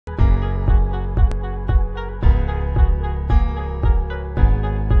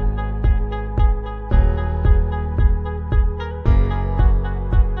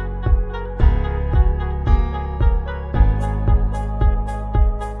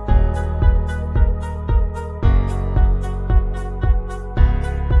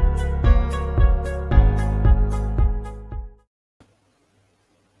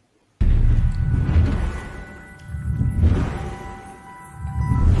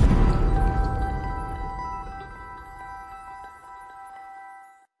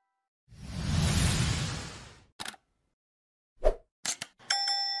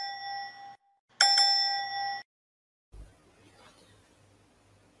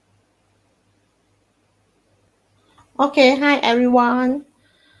Okay, hi everyone.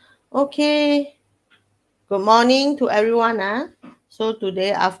 Okay, good morning to everyone. So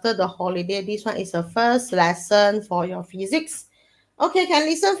today after the holiday, this one is the first lesson for your physics. Okay, can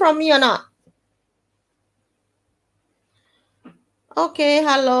listen from me or not? Okay,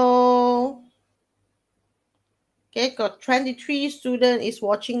 hello. Okay, got 23 students is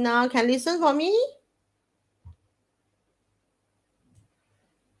watching now. Can listen for me?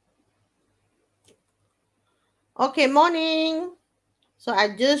 Okay, morning. So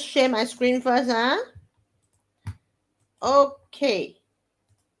I just share my screen first. Okay.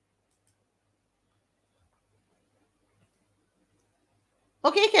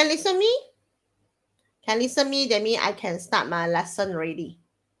 Okay, can listen me? Can listen me? That means I can start my lesson already.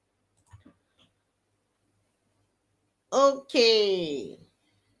 Okay.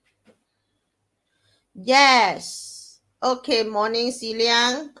 Yes. Okay, morning,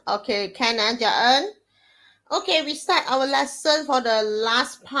 Siliang. Okay, Ken and Jaan. Okay, we start our lesson for the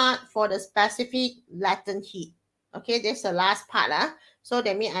last part for the specific latent heat. Okay, that's the last part. So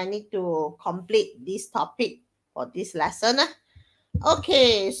that means I need to complete this topic for this lesson.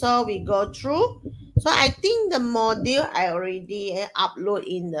 Okay, so we go through. So I think the module I already upload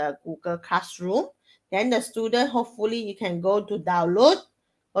in the Google Classroom. Then the student, hopefully you can go to download.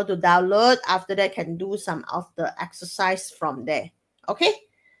 Go to download. After that, can do some of the exercise from there. Okay.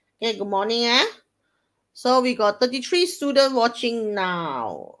 Okay. Good morning. So we got 33 students watching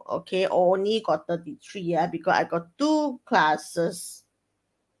now. Okay, only got 33. Because I got 2 classes.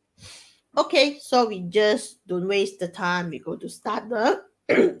 Okay, so we just don't waste the time. We go to start the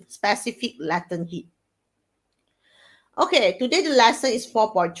specific latent heat. Okay, today the lesson is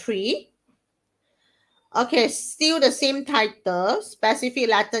 4.3. Okay, still the same title, specific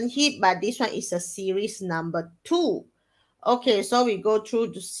latent heat, but this one is a series number 2. Okay, so we go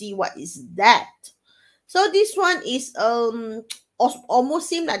through to see what is that. So this one is almost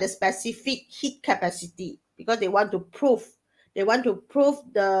seem like the specific heat capacity because they want to prove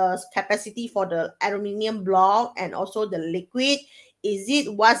the capacity for the aluminium block and also the liquid. Is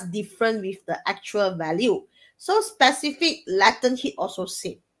it what's different with the actual value? So specific latent heat also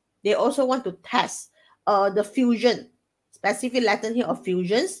same. They also want to test the fusion, specific latent heat of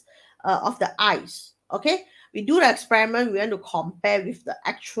fusions of the ice. Okay, we do the experiment. We want to compare with the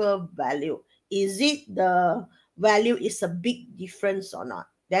actual value. Is it the value is a big difference or not?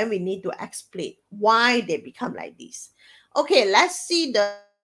 Then we need to explain why they become like this. Okay, let's see the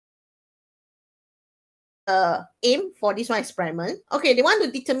aim for this one experiment. Okay, they want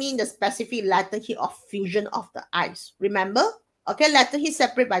to determine the specific latent heat of fusion of the ice. Remember? Okay, latent heat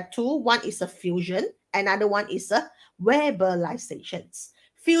separate by two. One is a fusion, another one is a vaporization.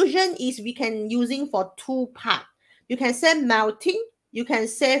 Fusion is we can using for two part. You can say melting, you can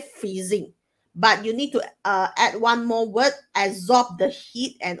say freezing, but you need to add one more word: absorb the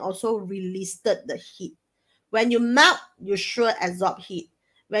heat and also release the heat. When you melt, you sure absorb heat.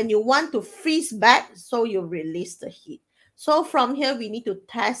 When you want to freeze back, so you release the heat. So from here, we need to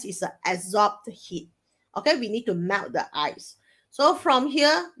test is absorb the heat. Okay, we need to melt the ice. So from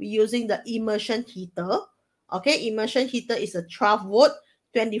here, we're using the immersion heater. Okay, immersion heater is a 12 volt,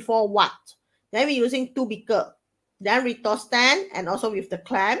 24 watt. Then we're using 2 beaker. Then retort and also with the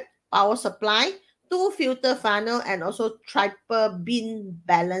clamp, power supply, 2 filter funnel, and also triple bin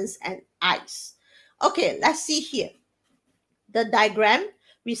balance and ice. Okay, let's see here. The diagram,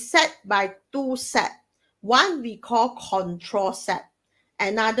 we set by 2 set. One we call control set.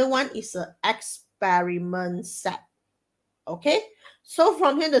 Another one is an experiment set. Okay, so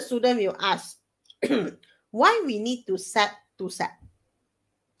from here the student will ask, why we need to set 2 set?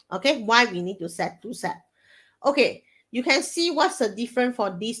 Okay, why we need to set 2 set? Okay, you can see what's the difference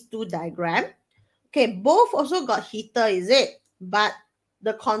for these 2 diagram. Okay, both also got heater, is it? But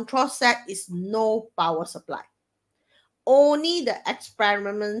the control set is no power supply. Only the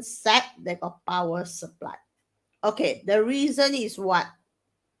experiment set that got power supply. Okay, the reason is what?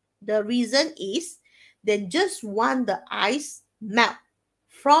 The reason is they just want the ice melt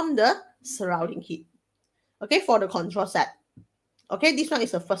from the surrounding heat. Okay, for the control set. Okay, this one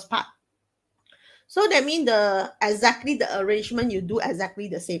is the first part. So that means exactly the arrangement you do exactly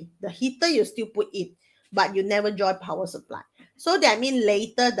the same. The heater you still put in, but you never join power supply. So that means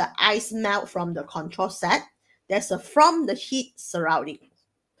later the ice melt from the control set. There's a from the heat surrounding.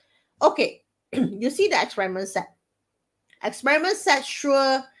 Okay, you see the experiment set. Experiment set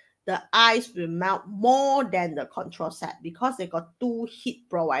sure the ice will melt more than the control set because they got 2 heat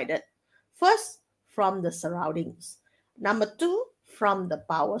provided. First, from the surroundings. Number 2, from the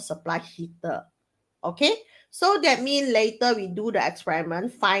power supply heater. Okay, so that means later we do the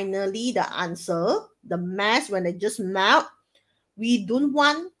experiment. Finally, the answer, the mass, when it just melt, we don't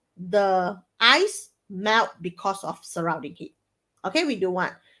want the ice melt because of surrounding heat. Okay, we don't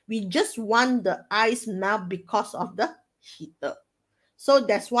want. We just want the ice melt because of the heater. So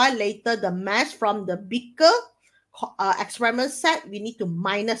that's why later the mass from the bigger experiment set, we need to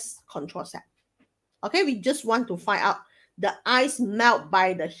minus control set. Okay, we just want to find out the ice melt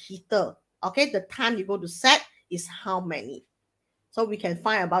by the heater. Okay, the time you go to set is how many. So we can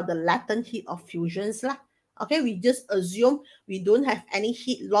find about the latent heat of fusions lah. Okay, we just assume we don't have any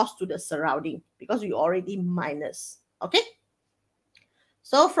heat loss to the surrounding because we already minus. Okay,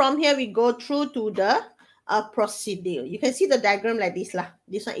 so from here we go through to the procedure. You can see the diagram like this lah.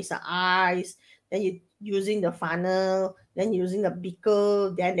 This one is the ice, then you using the funnel, then using the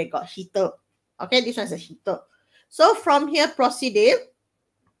beaker, then they got heater. Okay, this one is a heater. So from here procedure,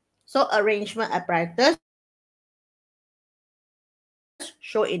 so arrangement apparatus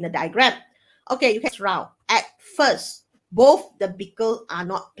show in the diagram. Okay, you can round. At first, both the beaker are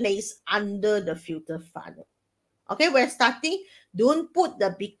not placed under the filter funnel. Okay, we're starting. Don't put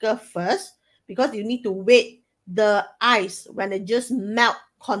the beaker first because you need to wait the ice when it just melt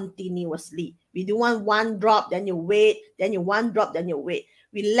continuously. We do want one drop, then you wait, then you one drop, then you wait.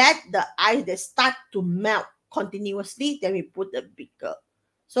 We let the ice that start to melt continuously, then we put the beaker.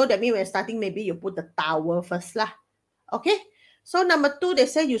 So that means when starting, maybe you put the towel first lah. Okay. So number 2, they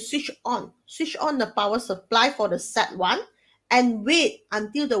say you switch on the power supply for the set 1 and wait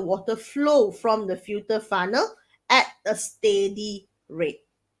until the water flow from the filter funnel at a steady rate.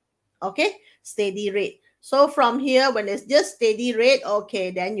 Okay, steady rate. So from here, when it's just steady rate,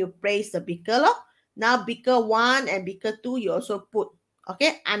 okay, then you place the beaker lor. Now beaker 1 and beaker 2, you also put,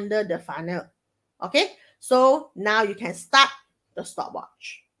 okay, under the funnel. Okay, so now you can start the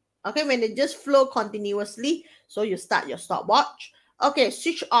stopwatch. Okay, when they just flow continuously, so you start your stopwatch. Okay,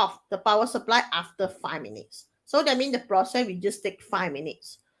 switch off the power supply after 5 minutes. So that means the process will just take 5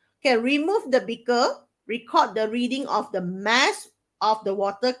 minutes. Okay, remove the beaker, record the reading of the mass of the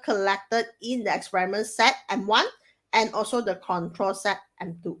water collected in the experiment set M1 and also the control set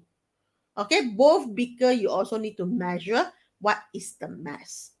M2. Okay, both beaker you also need to measure what is the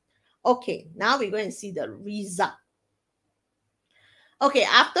mass. Okay, now we're going to see the result. Okay,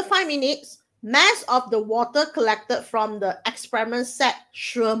 after 5 minutes, mass of the water collected from the experiment set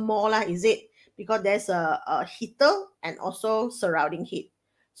sure more lah, is it? Because there's a heater and also surrounding heat.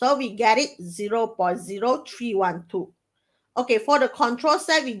 So we get it 0.0312. Okay, for the control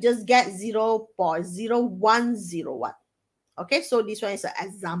set, we just get 0.0101. Okay, so this one is an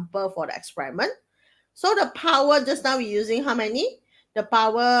example for the experiment. So the power, just now we're using how many? The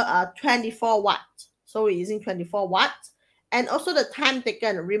power 24 watts. So we're using 24 watts. And also the time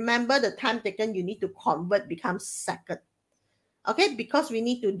taken. Remember the time taken, you need to convert becomes second. Okay, because we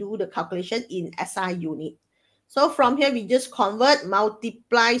need to do the calculation in SI unit. So from here, we just convert,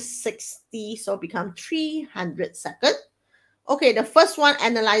 multiply 60, so become 300 seconds. Okay, the first one,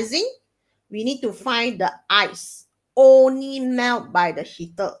 analyzing, we need to find the ice only melt by the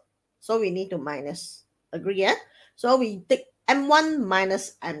heater. So we need to minus. Agree, yeah? So we take M1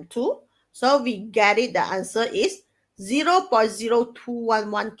 minus M2. So we get it, the answer is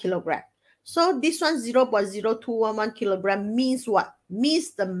 0.0211 kilogram. So this one 0.0211 kilogram means what?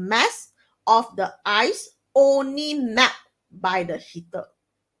 Means the mass of the ice only melt by the heater.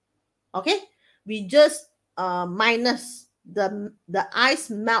 Okay, we just minus the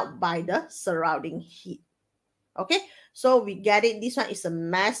ice melt by the surrounding heat. Okay, so we get it. This one is a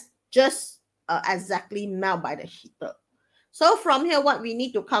mass just exactly melt by the heater. So from here, what we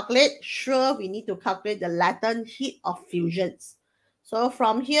need to calculate? Sure, we need to calculate the latent heat of fusions. So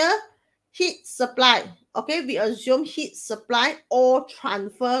from here, heat supply. Okay, we assume heat supply or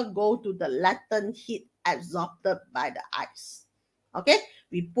transfer go to the latent heat absorbed by the ice. Okay,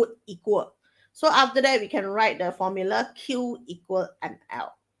 we put equal. So after that, we can write the formula Q equal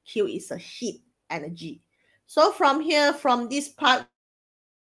ml. Q is a heat energy. So from here, from this part,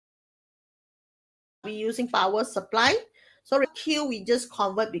 we're using power supply. So Q, we just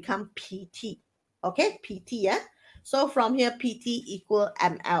convert become PT. Okay, PT, yeah? So from here, PT equal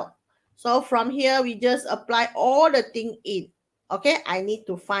ml. So from here, we just apply all the thing in. Okay, I need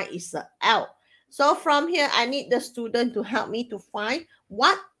to find is the L. So from here, I need the student to help me to find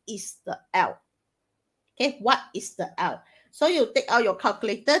what is the L. Okay, what is the L? So you take out your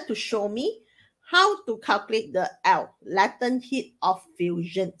calculator to show me how to calculate the L, latent heat of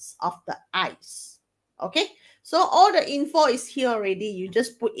fusions of the ice. Okay, so all the info is here already. You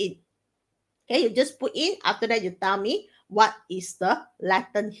just put in. Okay, you just put in. After that, you tell me what is the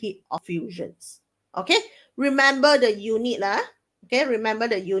latent heat of fusions. Okay, remember the unit lah. Okay, remember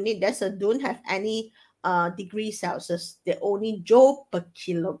the unit. Don't have any degree Celsius. They only joule per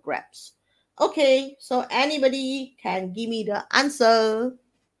kilograms. Okay, so anybody can give me the answer.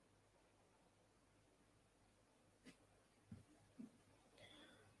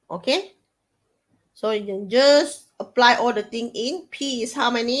 Okay, so you can just apply all the thing in. P is how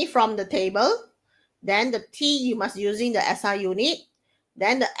many from the table? Then the T you must using the SI unit.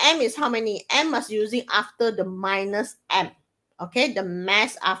 Then the M is how many? M must using after the minus M. Okay, the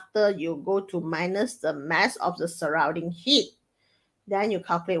mass after you go to minus the mass of the surrounding heat. Then you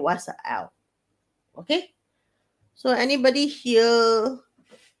calculate what's the L. Okay, so anybody here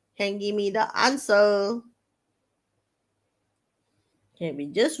can give me the answer? Okay, we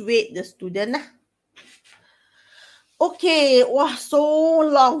just wait the student. Okay, wow, so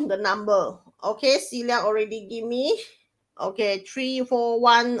long the number. Okay, Celia already give me. Okay, 3, 4,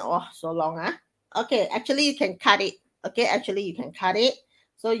 1. Oh, so long, huh? Okay, actually you can cut it. Okay, actually you can cut it.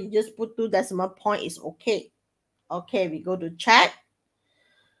 So you just put 2 decimal point is okay. Okay, we go to check.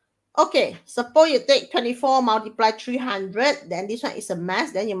 Okay, suppose you take 24 multiply 300, then this one is a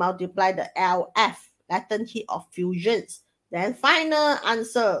mass, then you multiply the LF, latent heat of fusions. Then final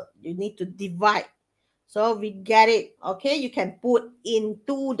answer, you need to divide. So we get it. Okay, you can put in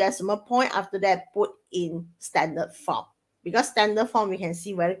 2 decimal point. After that, put in standard form. Because standard form, we can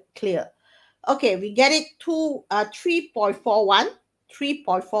see very clear. Okay, we get it to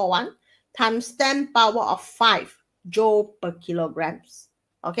 3.41 times 10 power of 5 joule per kilograms.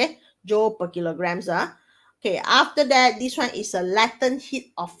 Okay, joule per kilograms. Okay, after that, this one is a latent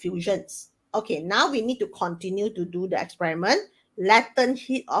heat of fusions. Okay, now we need to continue to do the experiment. Latent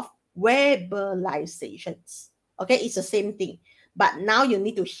heat of vaporizations. Okay, it's the same thing. But now you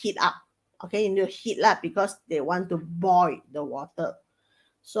need to heat up. Okay, you need to heat up because they want to boil the water.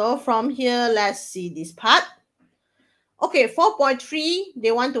 So from here, let's see this part. Okay, 4.3,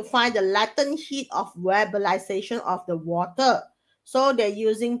 they want to find the latent heat of vaporization of the water. So they're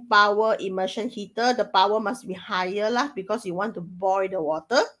using power immersion heater. The power must be higher lah because you want to boil the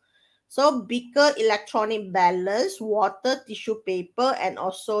water. So beaker, electronic balance, water, tissue paper, and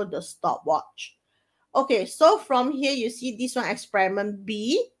also the stopwatch. Okay, so from here, you see this one, experiment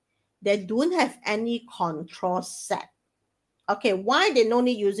B. They don't have any control set. Okay, why they no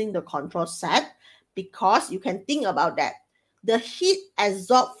need using the control set? Because you can think about that. The heat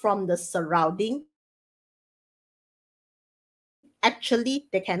absorbed from the surrounding, actually,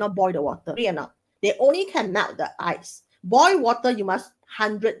 they cannot boil the water. Agree or not? They only can melt the ice. Boil water, you must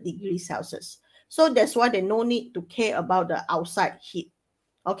 100 degrees Celsius. So that's why they no need to care about the outside heat.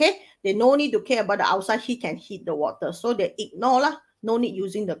 Okay, they no need to care about the outside heat can heat the water. So they ignore lah. No need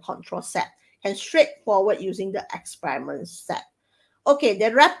using the control set. Can straightforward using the experiment set. Okay,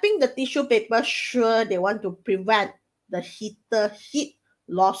 they're wrapping the tissue paper. Sure, they want to prevent the heat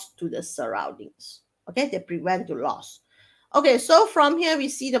loss to the surroundings. Okay, they prevent the loss. Okay, so from here we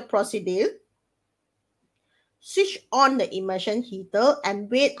see the procedure. Switch on the immersion heater and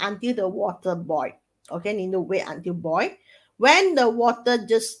wait until the water boil. Okay, need to wait until boil. When the water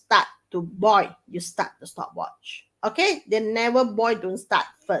just start to boil, you start the stopwatch. Okay, they never boil, don't start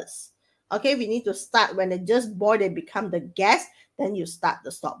first. Okay, we need to start when they just boil, they become the gas, then you start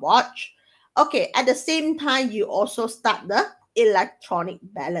the stopwatch. Okay, at the same time, you also start the electronic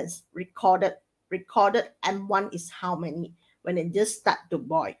balance. Recorded M1 is how many when it just start to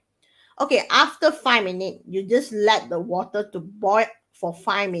boil. Okay, after 5 minutes, you just let the water to boil for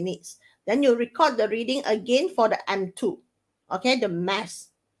 5 minutes. Then you record the reading again for the M2. Okay, the mass.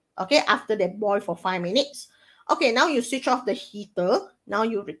 Okay, after they boil for 5 minutes. Okay, now you switch off the heater. Now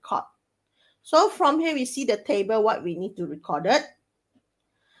you record. So from here, we see the table, what we need to record it.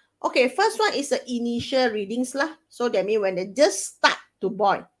 Okay, first one is the initial readings lah. So that means when they just start to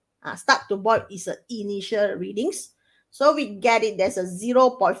boil. Start to boil is the initial readings. So we get it, there's a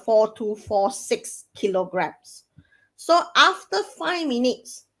 0.4246 kilograms. So after 5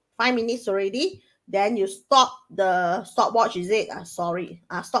 minutes, 5 minutes already, then you stop the stopwatch, is it?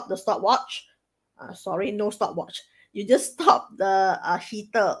 Stop the stopwatch. Sorry, no stopwatch. You just stop the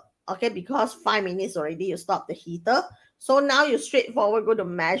heater, okay? Because 5 minutes already, you stop the heater. So now you straightforward go to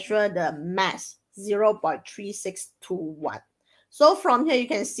measure the mass, 0.3621. So from here, you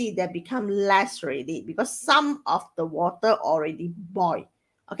can see they become less already because some of the water already boiled.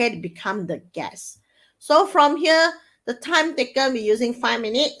 Okay, they become the gas. So from here, the time taken, we're using 5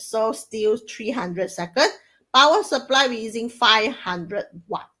 minutes. So still 300 seconds. Power supply, we're using 500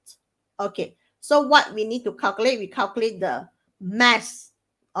 watts. Okay, so what we need to calculate, we calculate the mass.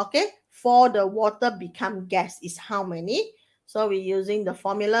 Okay, for the water become gas is how many? So we're using the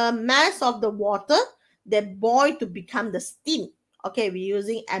formula mass of the water that boil to become the steam. Okay, we're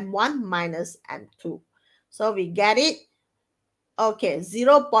using M1 minus M2. So we get it. Okay,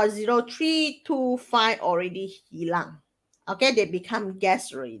 0.0325 already hilang. Okay, they become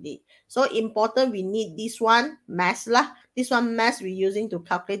gas already. So important, we need this one mass lah. This one mass we're using to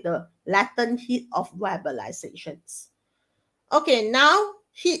calculate the latent heat of vaporizations. Okay, now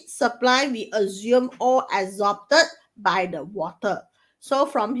heat supply we assume all absorbed by the water. So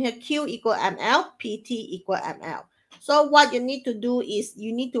from here, Q equal ml, PT equal ml. So what you need to do is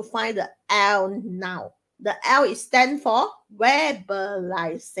you need to find the L now. The L is stand for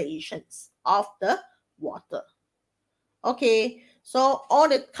vaporizations of the water. Okay, so all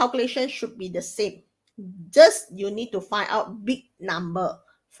the calculations should be the same. Just you need to find out big number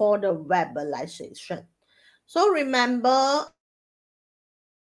for the vaporization. So remember,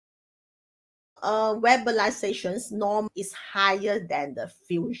 vaporizations norm is higher than the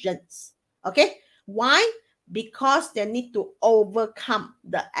fusions. Okay, why? Because they need to overcome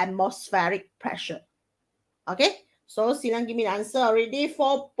the atmospheric pressure. Okay, so Silang give me the answer already.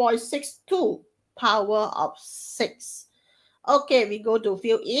 4.62 power of 6. Okay, we go to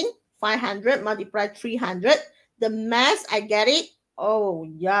fill in. 500 multiply 300. The mass, I get it. Oh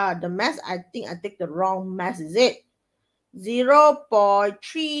yeah, the mass, I think I take the wrong mass, is it?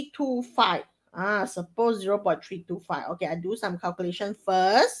 0.325. Suppose 0.325. Okay, I do some calculation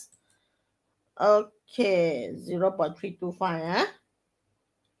first. Okay, 0.325.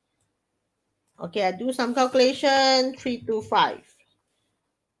 Okay, I do some calculation. 325.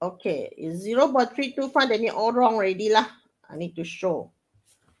 Okay, is 0.325, then it's all wrong already lah. I need to show.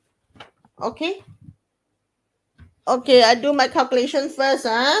 Okay. Okay, I do my calculation first.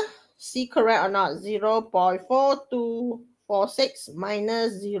 See correct or not? 0.4246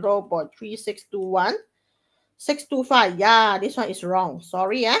 minus 0.3621. 625. Yeah, this one is wrong.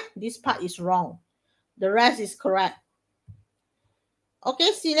 Sorry, this part is wrong. The rest is correct.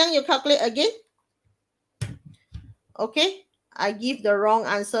 Okay, Silang, you calculate again. Okay, I give the wrong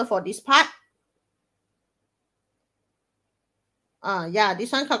answer for this part. Yeah,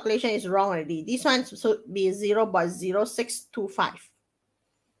 this one calculation is wrong already. This one should be 0.0625.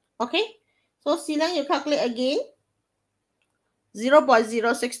 Okay, so Silang, you calculate again.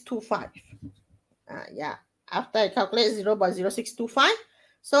 0.0625. Yeah, after I calculate 0.0625.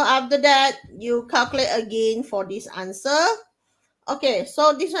 So after that, you calculate again for this answer. Okay,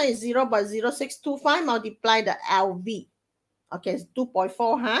 so this one is 0.0625 multiply the LV. Okay, it's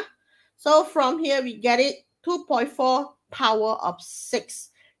 2.4, huh? So from here, we get it 2.4 power of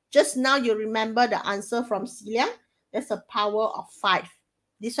 6. Just now, you remember the answer from Celia? That's a power of 5.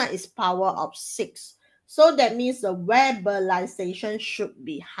 This one is power of 6. So that means the vaporization should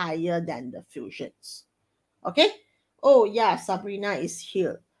be higher than the fusions. Okay? Oh, yeah, Sabrina is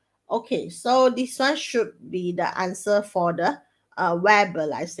here. Okay, so this one should be the answer for the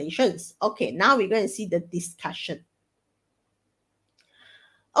vaporizations. Okay, now we're going to see the discussion.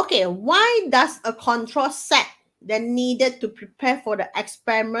 Okay, why does a control set then needed to prepare for the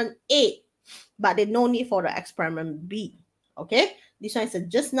experiment A, but they no need for the experiment B? Okay, this one is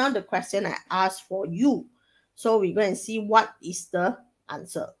just now the question I asked for you. So we're going to see what is the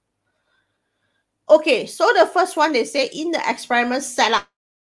answer. Okay, so the first one, they say in the experiment setup,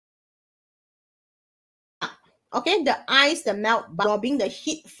 okay, the ice, the melt, absorbing the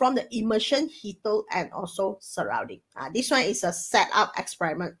heat from the immersion heater and also surrounding. This one is a setup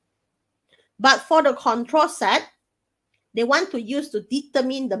experiment. But for the control set, they want to use to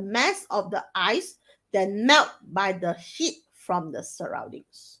determine the mass of the ice then melt by the heat from the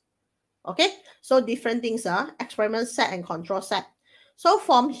surroundings. Okay, so different things are experiment set and control set. So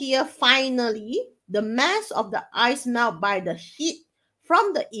from here, finally, the mass of the ice melt by the heat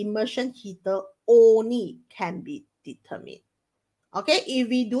from the immersion heater only can be determined. Okay, if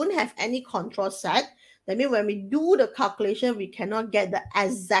we don't have any control set, that means when we do the calculation, we cannot get the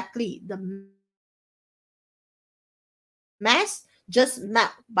exactly the mass just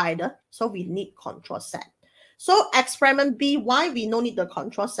melt by the, so we need control set. So experiment B, why we no need the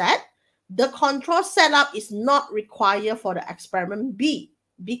control set? The control setup is not required for the experiment B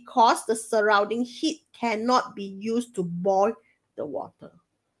because the surrounding heat cannot be used to boil the water.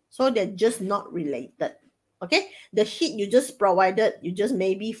 So they're just not related. Okay, the heat you just provided, you just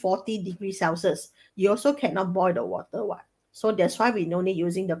maybe 40 degrees Celsius. You also cannot boil the water. What? So that's why we no need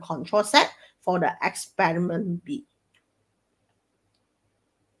using the control set for the experiment B.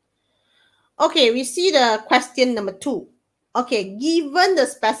 Okay, we see the question number 2. Okay, given the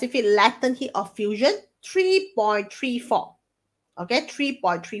specific latent heat of fusion, 3.34. Okay,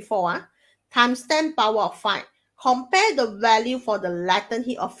 3.34 times 10 power of 5 Compare the value for the latent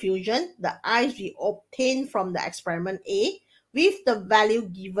heat of fusion, the ice we obtained from the experiment A, with the value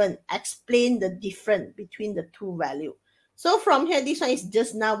given. Explain the difference between the two values. So from here, this one is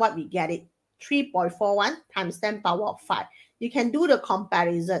just now what we get it. 3.41 times 10 power of 5. You can do the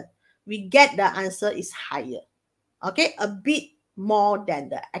comparison. We get the answer is higher. Okay, a bit more than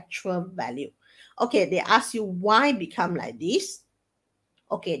the actual value. Okay, they ask you why become like this.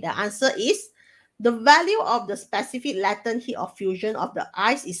 Okay, the answer is the value of the specific latent heat of fusion of the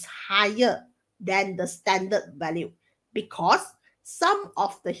ice is higher than the standard value because some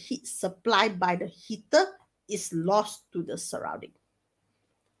of the heat supplied by the heater is lost to the surrounding.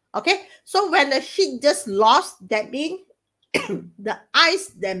 Okay, so when the heat just lost, that means the ice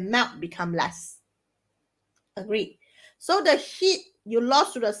then melt become less. Agree. So the heat you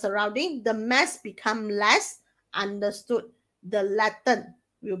lost to the surrounding, the mass become less. Understood. The latent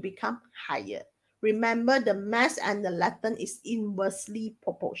will become higher. Remember, the mass and the latent is inversely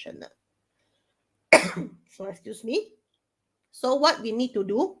proportional. So excuse me. So what we need to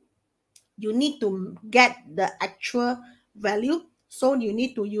do, you need to get the actual value. So you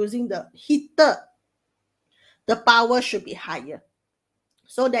need to using the heater. The power should be higher.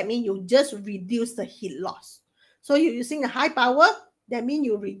 So that means you just reduce the heat loss. So you're using a high power, that means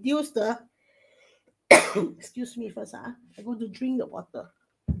you reduce the, excuse me first, I'm going to drink the water.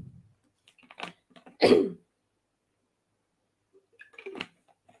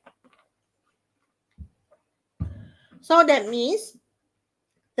 So that means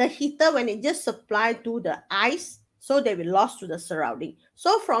the heater, when it just supplied to the ice, so they will lost to the surrounding.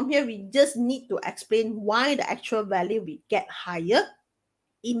 So from here, we just need to explain why the actual value we get higher.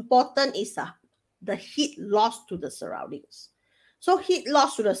 Important is the heat lost to the surroundings. So heat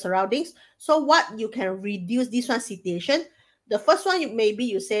loss to the surroundings. So what you can reduce this one situation. The first one, maybe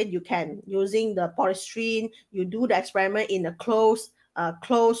you said you can using the polystyrene, you do the experiment in a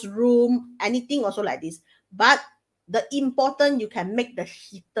closed room, anything also like this. But the important, you can make the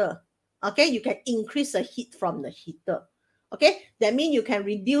heater. Okay, you can increase the heat from the heater. Okay, that means you can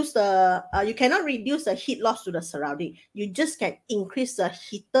reduce the, you cannot reduce the heat loss to the surrounding. You just can increase the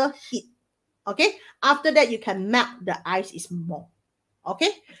heater heat. Okay, after that, you can melt the ice is more. Okay,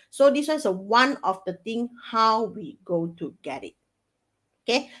 so this is one of the thing how we go to get it.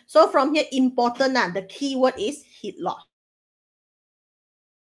 Okay, so from here, important, the keyword is heat loss.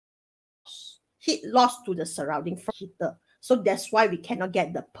 Heat loss to the surrounding from heater. So that's why we cannot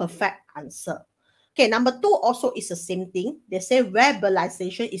get the perfect answer. Okay, number 2 also is the same thing. They say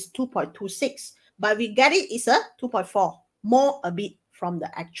vaporization is 2.26, but we get it is a 2.4, more a bit from the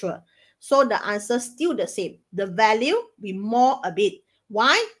actual. So the answer still the same. The value be more a bit.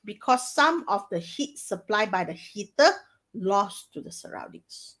 Why? Because some of the heat supplied by the heater lost to the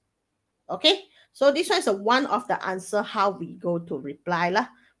surroundings. Okay, so this one is one of the answer how we go to reply lah.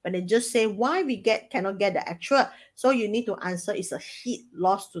 When they just say why we cannot get the actual, so you need to answer is a heat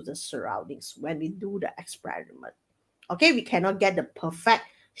loss to the surroundings when we do the experiment. Okay, we cannot get the perfect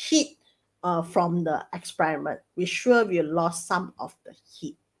heat from the experiment. We sure we lost some of the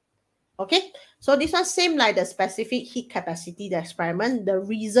heat. Okay, so this one same like the specific heat capacity, the experiment, the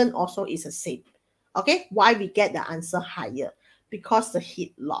reason also is the same. Okay, why we get the answer higher? Because the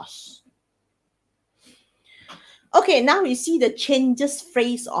heat loss. Okay, now we see the changes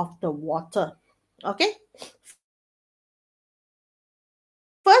phase of the water. Okay.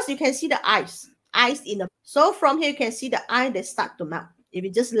 First, you can see the ice in the, so from here, you can see the ice, they start to melt. If you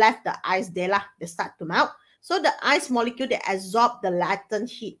just left the ice there, they start to melt. So the ice molecule, they absorb the latent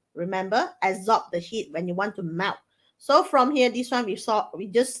heat. Remember, absorb the heat when you want to melt. So from here, this one we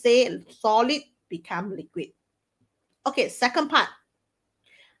just say solid become liquid. Okay, second part.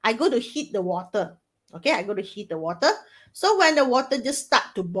 I go to heat the water. Okay, I go to heat the water. So when the water just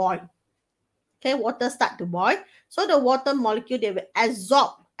start to boil, okay, water start to boil. So the water molecule, they will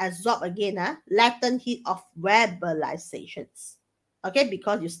absorb again, latent heat of vaporizations. Okay,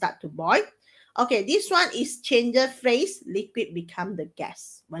 because you start to boil. Okay, this one is changer phase, liquid become the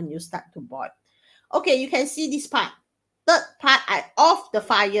gas when you start to boil. Okay, you can see this part. Third part, I off the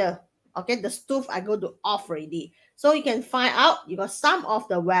fire. Okay, the stove, I go to off already. So you can find out you got some of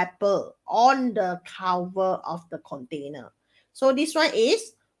the vapor on the cover of the container. So this one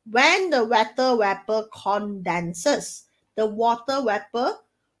is when the water vapor condenses, the water vapor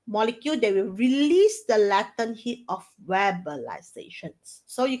molecule, they will release the latent heat of vaporizations.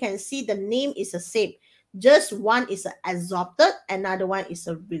 So you can see the name is the same. Just one is absorbed, another one is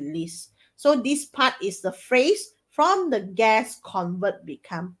a release. So this part is the phrase from the gas convert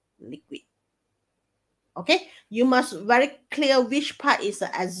become liquid. Okay, you must very clear which part is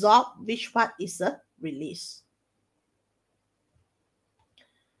a absorb, which part is a release.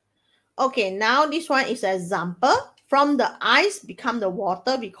 Okay, now this one is an example. From the ice become the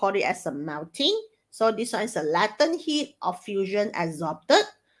water, we call it as a melting. So this one is a latent heat of fusion absorbed.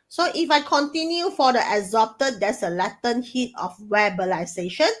 So if I continue for the absorbed, there's a latent heat of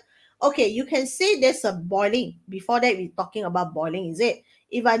vaporization. Okay, you can say there's a boiling. Before that, we're talking about boiling, is it?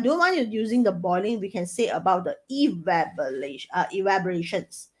 If I don't want you using the boiling, we can say about the evaporation,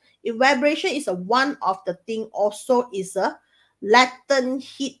 evaporations. Evaporation is a one of the thing also is a latent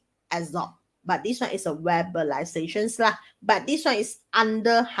heat absorb. But this one is a vaporizations lah. But this one is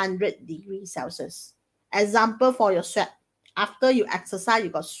under 100 degrees Celsius. Example for your sweat. After you exercise, you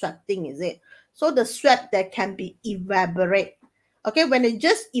got sweating, is it? So the sweat that can be evaporate. Okay, when it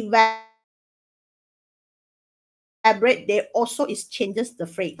just evaporate, they also is changes the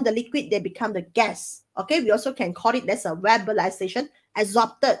phase. The liquid, they become the gas. Okay, we also can call it as a vaporization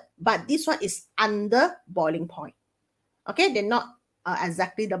absorbed. But this one is under boiling point. Okay, they're not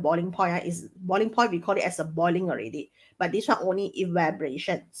exactly the boiling point. Is boiling point, we call it as a boiling already. But this one only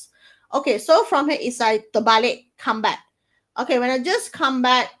evaporations. Okay, so from here is I terbalik, come back. Okay, when I just come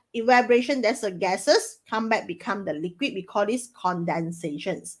back, evaporation, there's a gases, come back, become the liquid. We call this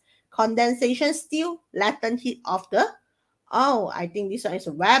condensations. Condensation still latent heat of the, oh, I think this one is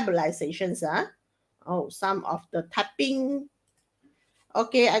vaporizations. Oh, some of the tapping.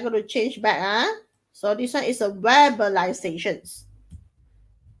 Okay, I got to change back. So this one is a verbalizations.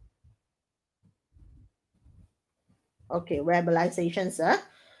 Okay, verbalizations.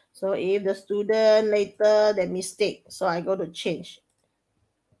 So if the student later they mistake, so I go to change.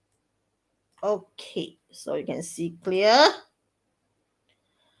 Okay, so you can see clear.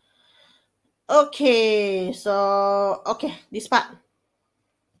 Okay, so okay, this part.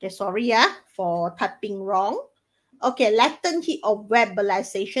 Okay, sorry for typing wrong. Okay, latent heat of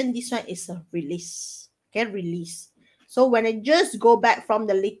verbalization. This one is a release. Okay, release. So when I just go back from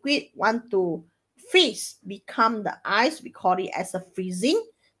the liquid, want to freeze, become the ice, we call it as a freezing.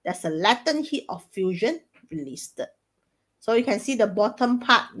 That's a latent heat of fusion released. So you can see the bottom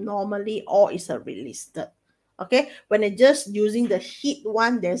part normally all is a released. Okay, when I just using the heat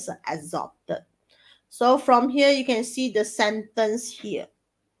one, there's an absorbed. So from here, you can see the sentence here.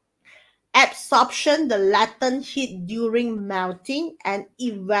 Absorption, the latent heat during melting and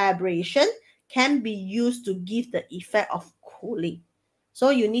evaporation can be used to give the effect of cooling.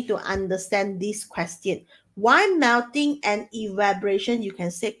 So you need to understand this question. Why melting and evaporation, you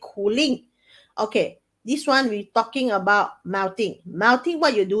can say cooling. Okay, this one we're talking about melting. Melting,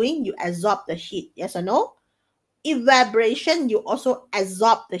 what you're doing, you absorb the heat. Yes or no? Evaporation, you also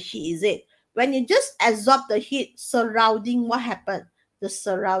absorb the heat, is it? When you just absorb the heat, surrounding, what happened? The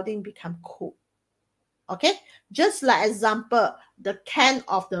surrounding become cool. Okay, just like example, the can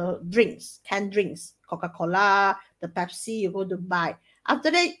of the drinks, canned drinks, Coca-Cola, the Pepsi, you go to buy.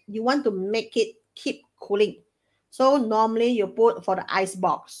 After that, you want to make it keep cooling. So normally you put for the ice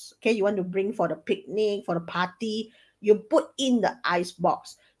box. Okay, you want to bring for the picnic, for the party, you put in the ice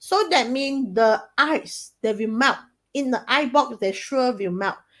box. So that means the ice, they will melt. In the ice box, they sure will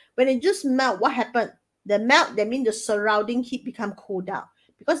melt. When it just melt, what happened? The melt, that means the surrounding heat become cool down.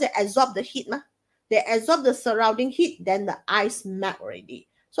 Because they absorb the heat. They absorb the surrounding heat, then the ice melt already.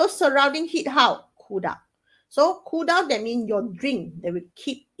 So surrounding heat, how? Cool down. So cool down, that means your drink, they will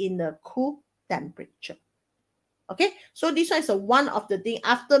keep in the cool temperature. Okay, so this one is one of the thing.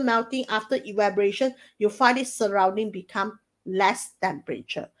 After melting, after evaporation, you find it surrounding become less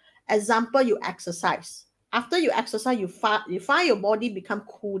temperature. Example, you exercise. After you exercise, you find your body become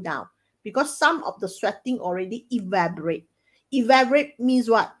cool down because some of the sweating already evaporate. Evaporate means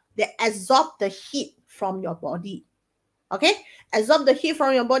what? They absorb the heat from your body. Okay, absorb the heat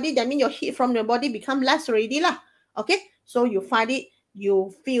from your body, that means your heat from your body become less already lah. Okay, so you find it,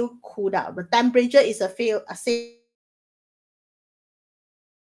 you feel cool down. The temperature is a same.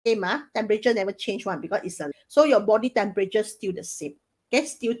 Temperature never change one because it's so your body temperature still the same. Okay,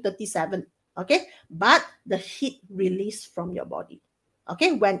 still 37. Okay, but the heat released from your body.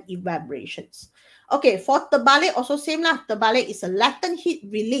 Okay, when evaporations. Okay, for terbalik also same lah. Terbalik is a latent heat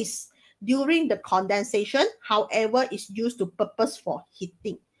release during the condensation. However, is used to purpose for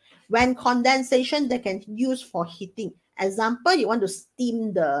heating. When condensation, they can use for heating. Example, you want to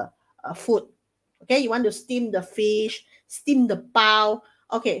steam the food. Okay, you want to steam the fish, steam the pao.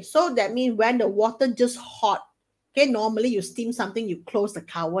 Okay, so that means when the water just hot, okay, normally you steam something, you close the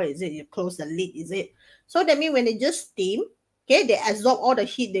cover, is it? You close the lid, is it? So that means when they just steam, okay, they absorb all the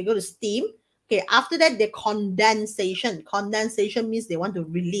heat, they go to steam. Okay, after that, they condensation. Condensation means they want to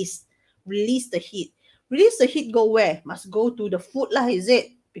release the heat. Release the heat go where? Must go to the food lah, is it?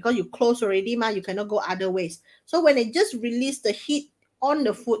 Because you close already, you cannot go other ways. So when they just release the heat on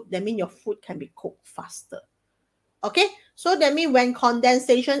the food, that means your food can be cooked faster. Okay, so that means when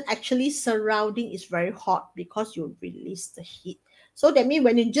condensation, actually surrounding is very hot because you release the heat. So that means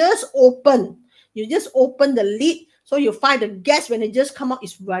when you just open the lid, so you find the gas when it just come out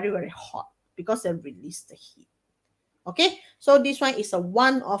is very, very hot because they release the heat. Okay, so this one is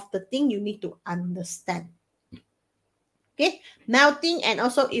one of the thing you need to understand. Okay, melting and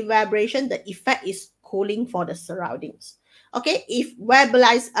also evaporation, the effect is cooling for the surroundings. Okay, if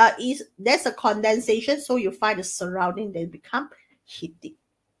there's a condensation, so you find the surrounding, they become heating.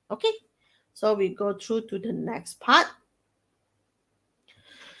 Okay, so we go through to the next part.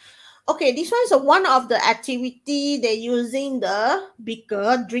 Okay, this one is one of the activity. They're using the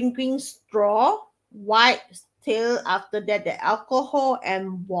beaker, drinking straw, white till after that the alcohol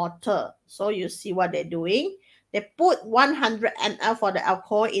and water. So you see what they're doing. They put 100 ml for the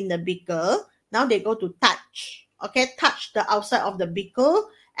alcohol in the beaker. Now they go to touch. Okay, touch the outside of the beaker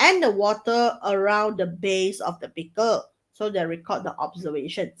and the water around the base of the beaker. So they record the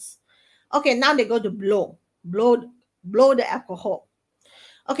observations. Okay, now they go to blow the alcohol.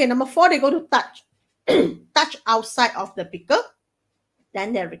 Okay, number 4, they go to touch. Touch outside of the beaker.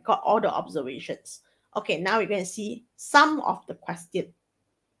 Then they record all the observations. Okay, now we're going to see some of the questions.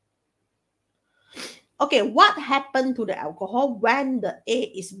 Okay, what happened to the alcohol when the air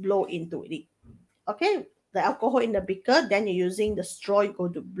is blown into it? Okay, the alcohol in the beaker, then you're using the straw, you go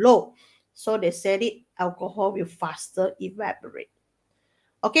to blow. So they said alcohol will faster evaporate.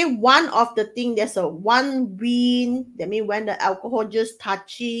 Okay, one of the thing, there's one wind. That means when the alcohol just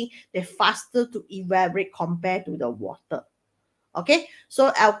touching, they're faster to evaporate compared to the water. Okay,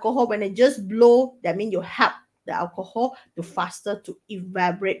 so alcohol, when it just blow, that means you help the alcohol to faster to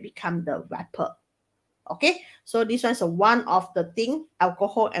evaporate, become the vapor. Okay, so this one's one of the thing,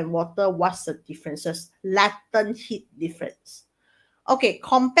 alcohol and water, what's the differences? Latent heat difference. Okay,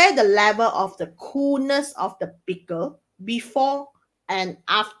 compare the level of the coolness of the beaker before and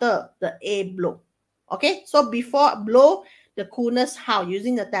after the air blow. Okay, so before blow, the coolness, how?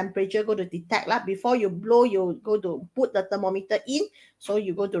 Using the temperature, go to detect. Before you blow, you go to put the thermometer in, so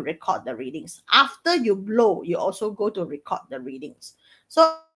you go to record the readings. After you blow, you also go to record the readings.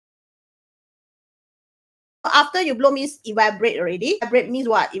 So after you blow means evaporate already. Evaporate means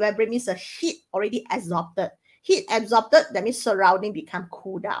what? Evaporate means the heat already absorbed. Heat absorbed, that means surrounding become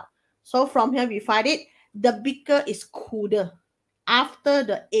cooled down. So from here we find it, the beaker is cooler after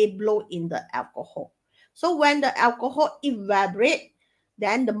the air blow in the alcohol. So when the alcohol evaporate,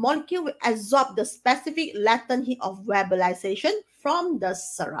 then the molecule will absorb the specific latent heat of vaporization from the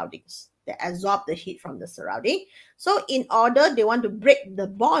surroundings. They absorb the heat from the surrounding. So in order, they want to break the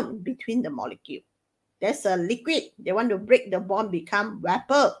bond between the molecule. There's a liquid. They want to break the bond, become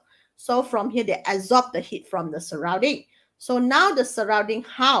vapor. So from here, they absorb the heat from the surrounding. So now the surrounding,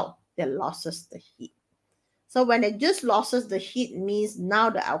 how? They loses the heat. So when it just loses the heat, means now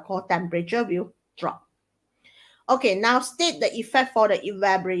the alcohol temperature will drop. Okay, now state the effect for the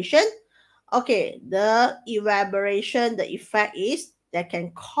evaporation. Okay, the evaporation, the effect is that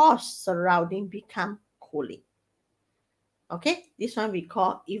can cause surrounding become cooling. Okay, this one we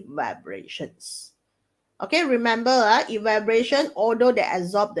call evaporations. Okay, remember evaporation, although they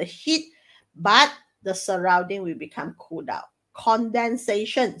absorb the heat, but the surrounding will become cooled down.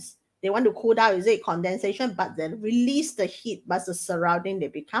 Condensations, they want to cool down, is it condensation, but they release the heat, but the surrounding, they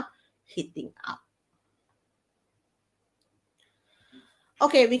become heating up.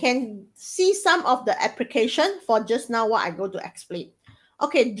 Okay, we can see some of the application for just now what I go to explain.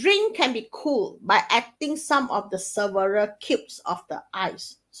 Okay, drink can be cooled by acting some of the several cubes of the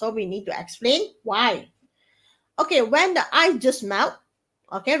ice. So we need to explain why. Okay, when the ice just melt,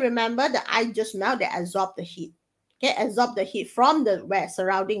 okay, remember the ice just melt, they absorb the heat. Okay, absorb the heat from the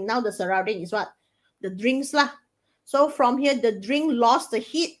surrounding. Now the surrounding is what? The drinks lah. So from here, the drink lost the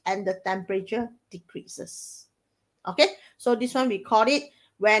heat and the temperature decreases. Okay, so this one we call it,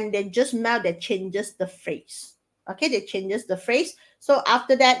 when they just melt, they changes the phase. Okay, they changes the phase. So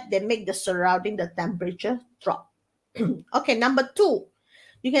after that, they make the surrounding, the temperature drop. Okay, number 2.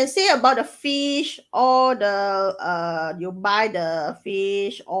 You can say about the fish or the you buy the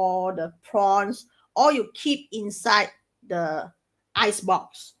fish or the prawns, or you keep inside the ice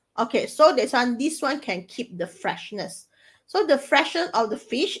box. Okay, so this one can keep the freshness. So the freshness of the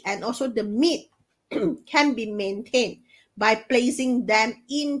fish and also the meat can be maintained by placing them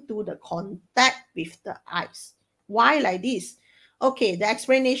into the contact with the ice. Why like this? Okay, the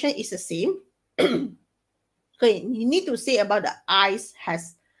explanation is the same. Okay, you need to say about the ice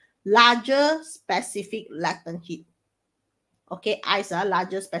has larger specific latent heat. Okay, ice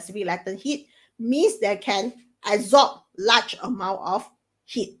larger specific latent heat means they can absorb large amount of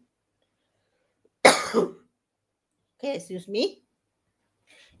heat. Okay, excuse me.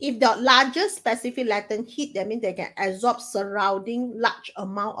 If the largest specific latent heat, that means they can absorb surrounding large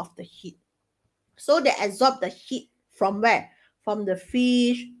amount of the heat. So they absorb the heat from where? From the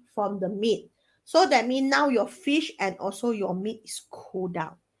fish, from the meat. So that means now your fish and also your meat is cooled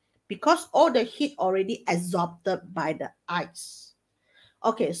down because all the heat already absorbed by the ice.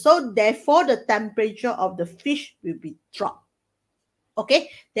 Okay, so therefore the temperature of the fish will be dropped.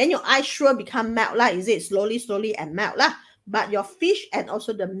 Okay, then your ice sure become melt lah, is it? Slowly and melt lah. But your fish and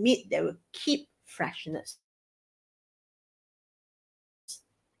also the meat, they will keep freshness.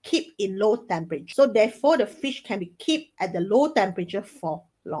 Keep in low temperature. So therefore the fish can be kept at the low temperature for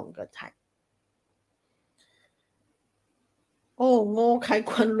longer time. Oh, 我開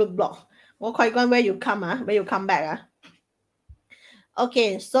關 roadblock. 我開關 where you come where you come back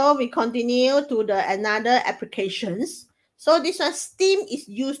Okay, so we continue to the another applications. So this one, steam is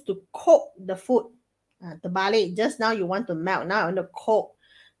used to cook the food. The barley, just now you want to melt, now you want to cook.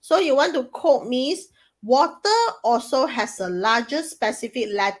 So you want to cook means water also has a larger specific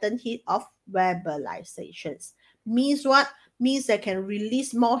latent heat of vaporizations. Means what? Means they can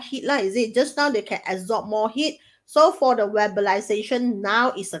release more heat lah, is it? Just now they can absorb more heat. So for the vaporization,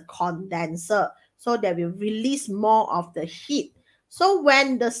 now is a condenser. So they will release more of the heat. So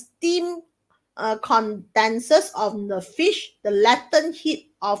when the steam condenses on the fish, the latent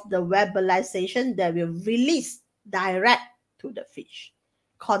heat of the vaporization that will release direct to the fish.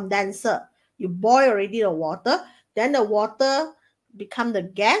 Condenser. You boil already the water, then the water become the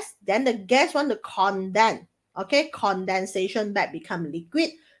gas, then the gas want to condense. Okay, condensation back become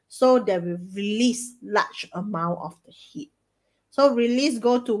liquid, so they will release large amount of the heat. So release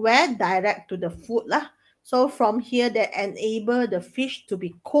go to where? Direct to the food lah. So from here, they enable the fish to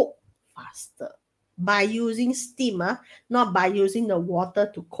be cooked faster by using steam, not by using the water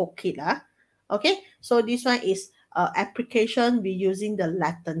to cook it. Okay, so this one is application we using the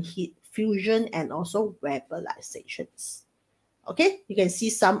latent heat, fusion, and also vaporizations. Okay, you can see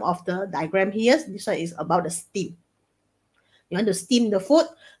some of the diagram here. This one is about the steam. You want to steam the food,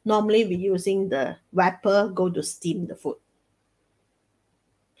 normally we're using the vapor go to steam the food.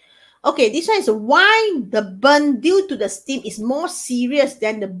 Okay, this one is why the burn due to the steam is more serious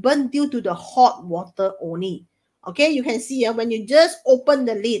than the burn due to the hot water only. Okay, you can see when you just open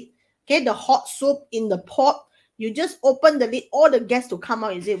the lid, okay, the hot soup in the pot, you just open the lid, all the gas to come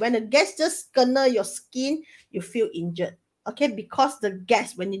out, is it? When the gas just kena your skin, you feel injured. Okay, because the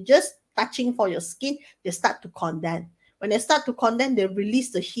gas, when you just touching for your skin, they start to condense. When they start to condense, they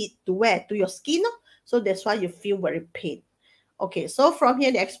release the heat to where? To your skin. So that's why you feel very pain. Okay, so from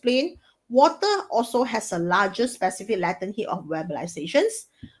here they explain, water also has a larger specific latent heat of vaporizations.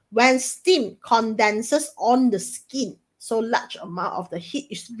 When steam condenses on the skin, so large amount of the heat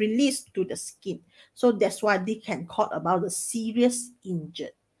is released to the skin. So that's why they can call about the serious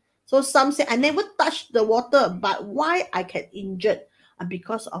injured. So some say, I never touched the water, but why I get injured?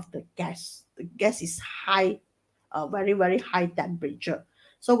 Because of the gas. The gas is high, very, very high temperature.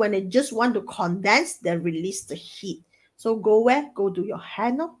 So when they just want to condense, they release the heat. So go where? Go to your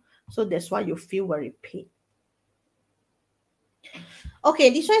hand. So that's why you feel very pain. Okay,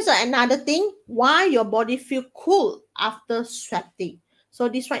 this one is another thing. Why your body feel cool after sweating. So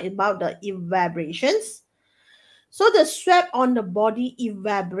this one is about the evaporations. So the sweat on the body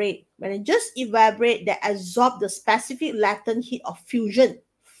evaporate. When it just evaporate, they absorb the specific latent heat of fusion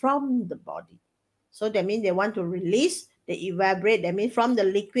from the body. So that means they want to release, they evaporate. That means from the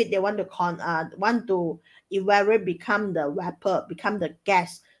liquid, they want to evaporate, become the vapor, become the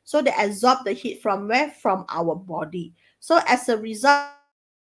gas. So they absorb the heat from where? From our body. So as a result,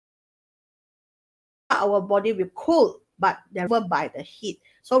 our body will cool, but never by the heat.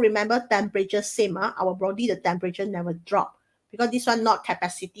 So remember, temperature same. Our body, the temperature never drop. Because this one not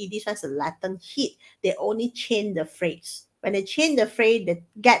capacity, this one's a latent heat. They only change the phase. When they change the phase, they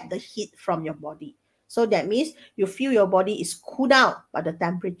get the heat from your body. So that means you feel your body is cooled down, but the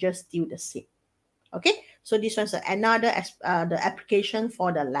temperature is still the same. Okay, so this one's another the application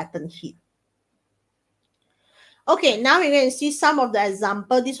for the latent heat. Okay, now we're going to see some of the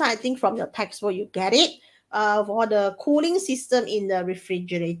example. This one, I think from your textbook, you get it. For the cooling system in the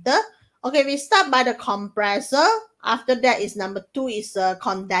refrigerator. Okay, we start by the compressor. After that is number 2 is a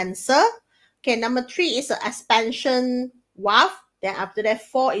condenser. Okay, number 3 is an expansion valve. Then after that,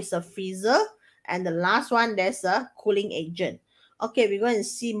 4 is a freezer. And the last one, there's a cooling agent. Okay, we're going to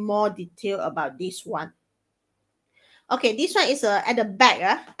see more detail about this one. Okay, this one is at the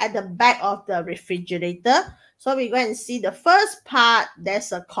back of the refrigerator. So we're going to see the first part,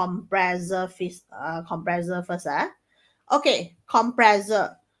 there's a compressor first. Okay,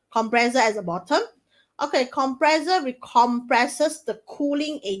 compressor. Compressor at the bottom. Okay, compressor compresses the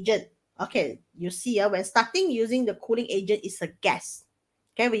cooling agent. Okay, you see when starting using the cooling agent is a gas.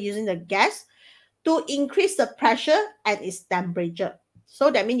 Okay, we're using the gas to increase the pressure and its temperature. So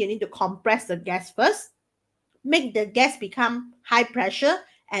that means you need to compress the gas first, make the gas become high pressure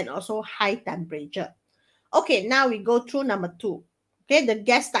and also high temperature. Okay, now we go through number 2. Okay, the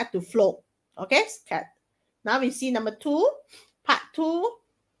gas start to flow. Okay, now we see number 2, part 2,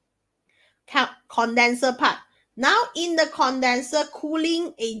 condenser part. Now in the condenser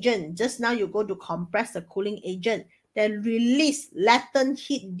cooling agent, just now you go to compress the cooling agent, then release latent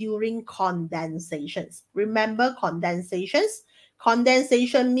heat during condensations. Remember condensations?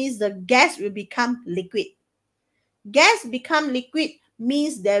 Condensation means the gas will become liquid. Gas become liquid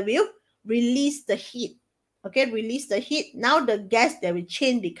means they will release the heat. Okay, release the heat. Now the gas they will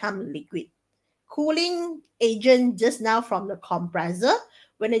change become liquid. Cooling agent just now from the compressor,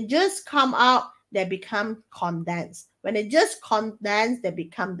 when it just come out, they become condensed. When it just condense, they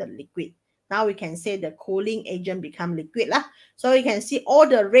become the liquid. Now we can say the cooling agent become liquid lah. So you can see all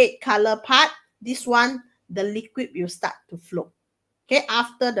the red color part, this one, the liquid will start to flow. Okay,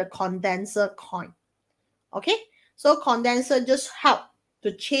 after the condenser coil. Okay, so condenser just help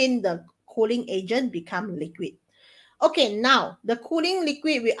to change the cooling agent become liquid. Okay, now the cooling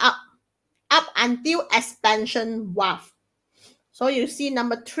liquid will up until expansion valve. So you see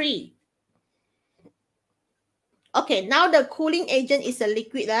number 3. Okay, now the cooling agent is a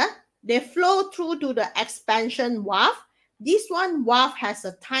liquid. They flow through to the expansion valve. This one valve has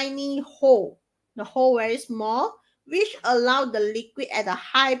a tiny hole. The hole very small, which allow the liquid at a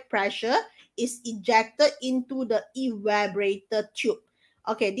high pressure is ejected into the evaporator tube.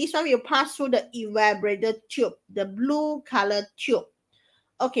 Okay, this one will pass through the evaporator tube, the blue color tube.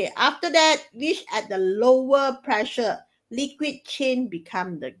 Okay, after that, which at the lower pressure, liquid change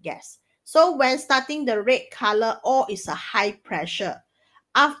become the gas. So when starting the red color, all is a high pressure.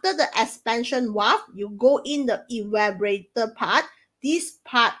 After the expansion valve, you go in the evaporator part. This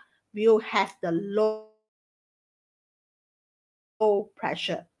part will have the low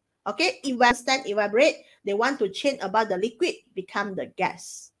pressure. Okay, evaporate, they want to change about the liquid, become the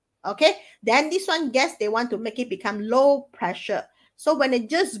gas. Okay, then this one gas, they want to make it become low pressure. So when it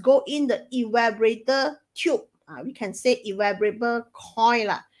just go in the evaporator tube, we can say evaporator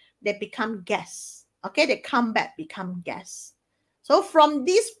coil, they become gas. Okay, they come back, become gas. So from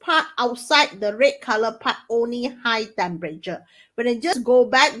this part outside, the red color part only high temperature. When it just go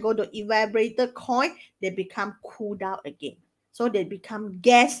back, go to evaporator coil, they become cool down again. So they become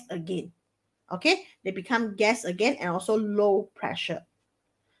gas again. Okay, they become gas again and also low pressure.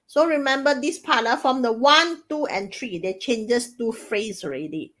 So remember this part from the 1, 2, and 3, they changes to phase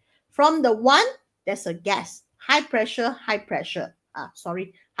already. From the 1, there's a gas, high pressure, high pressure.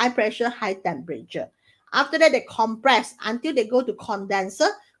 High pressure, high temperature. After that, they compress until they go to condenser.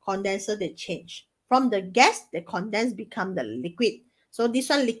 Condenser, they change. From the gas, they condense, become the liquid. So this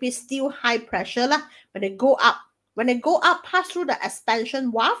one liquid still high pressure lah. When they go up, pass through the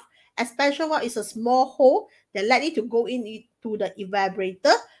expansion valve. Expansion valve is a small hole that let it to go into the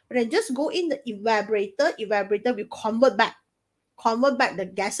evaporator. When they just go in the evaporator will convert back the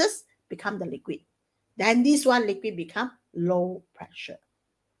gases, become the liquid. Then this one liquid become low pressure.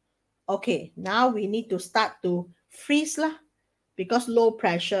 Okay, now we need to start to freeze lah, because low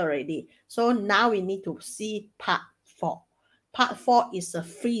pressure already. So now we need to see part 4. Part 4 is a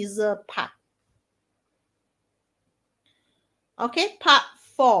freezer part. Okay, part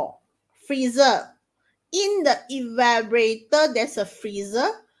 4, freezer. In the evaporator, there's a freezer.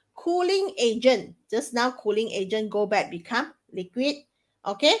 Cooling agent, just now cooling agent go back, become liquid.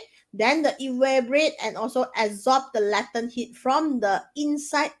 Okay, then the evaporate and also absorb the latent heat from the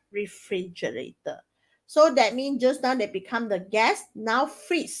inside refrigerator. So that means just now they become the gas, now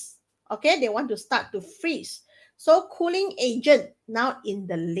freeze. Okay, they want to start to freeze. So cooling agent now in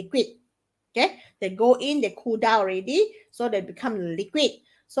the liquid. Okay, they go in, they cool down already, so they become liquid.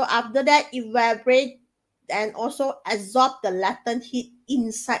 So after that, evaporate and also absorb the latent heat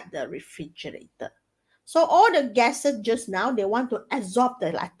inside the refrigerator. So all the gases just now, they want to absorb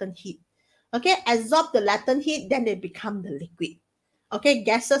the latent heat. Okay, absorb the latent heat, then they become the liquid. Okay,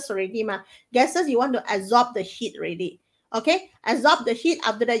 gases already, gases, you want to absorb the heat already. Okay, absorb the heat,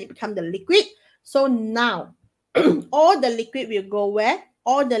 after that you become the liquid. So now, all the liquid will go where?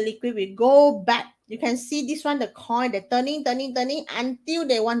 All the liquid will go back. You can see this one, the coil, they're turning until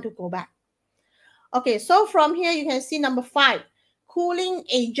they want to go back. Okay, so from here you can see number 5, cooling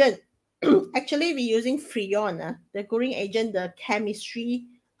agent. Actually, we're using freon. The cooling agent, the chemistry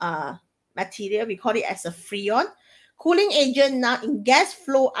material, we call it as a freon. Cooling agent now in gas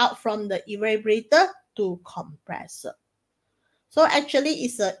flow out from the evaporator to compressor. So actually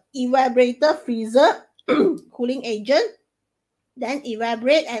it's a evaporator freezer cooling agent, then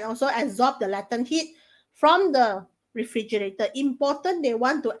evaporate and also absorb the latent heat from the refrigerator. Important, they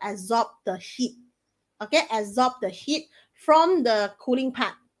want to absorb the heat. Okay, absorb the heat from the cooling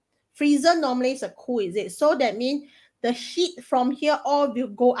part. Freezer normally is a cool, is it? So that means the heat from here all will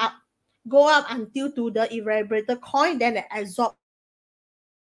go up until to the evaporator coil, then it absorb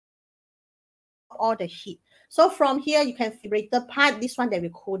all the heat. So from here you can evaporator part, this one that will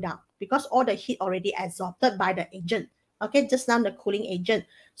cool down because all the heat already absorbed by the agent. Okay, just now the cooling agent.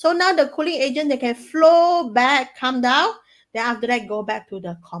 So now the cooling agent, they can flow back, come down, then after that go back to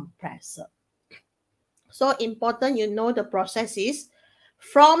the compressor. So important, you know the process is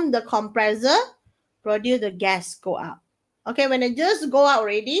from the compressor, produce the gas go out. Okay, when it just go out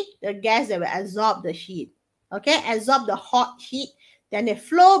already, the gas, they will absorb the heat. Okay, absorb the hot heat, then they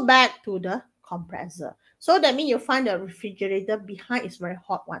flow back to the compressor. So that means you find the refrigerator behind is very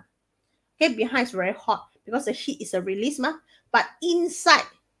hot one. Okay, behind is very hot because the heat is a release, but inside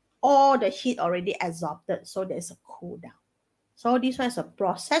all the heat already absorbed. So there's a cool down. So this one is a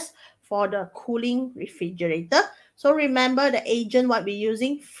process for the cooling refrigerator. So remember the agent what we're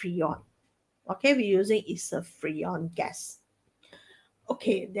using, Freon. Okay, we're using is a Freon gas.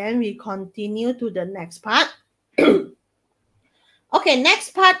 Okay, then we continue to the next part. Okay,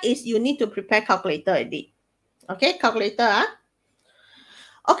 next part is you need to prepare calculator already. Okay, calculator.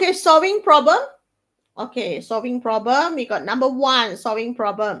 Okay, solving problem. Okay, solving problem. We got number 1, solving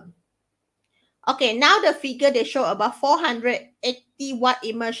problem. Okay, now the figure they show about 480 watt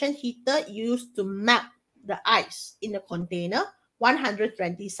immersion heater used to melt the ice in the container,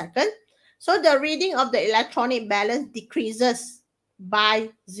 120 seconds. So the reading of the electronic balance decreases by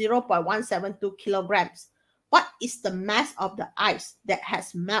 0.172 kilograms. What is the mass of the ice that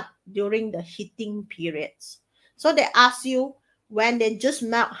has melted during the heating periods? So they ask you when they just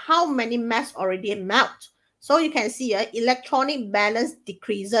melt, how many mass already melt? So you can see electronic balance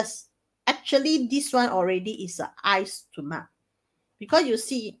decreases. Actually, this one already is ice to melt. Because you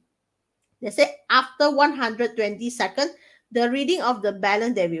see, they say after 120 seconds, the reading of the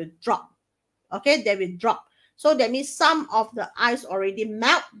balance, they will drop. Okay, they will drop. So that means some of the ice already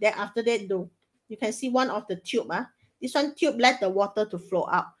melt. Then after that, you can see one of the tube. This one tube let the water to flow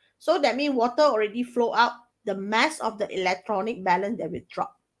out. So that means water already flow out. The mass of the electronic balance, they will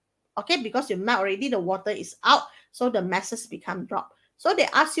drop. Okay, because you melt already, the water is out. So the masses become drop. So they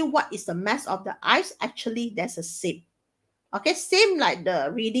ask you what is the mass of the ice. Actually, there's a same. Okay, same like the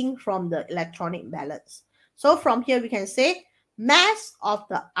reading from the electronic balance. So from here, we can say mass of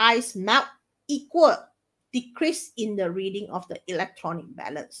the ice melt equal decrease in the reading of the electronic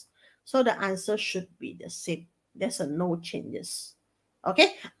balance. So the answer should be the same. There's no changes.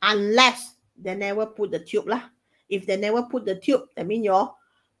 Okay, unless they never put the tube lah. If they never put the tube, that means your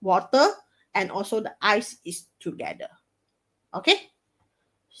water and also the ice is together. Okay,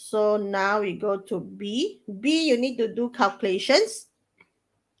 so now we go to B. B, you need to do calculations.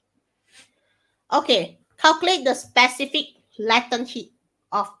 Okay, calculate the specific latent heat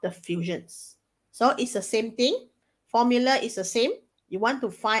of the fusions. So it's the same thing. Formula is the same. You want to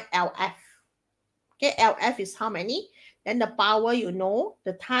find LF. Okay, LF is how many? Then the power you know,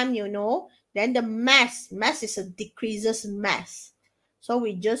 the time you know, then the mass. Mass is a decreases mass. So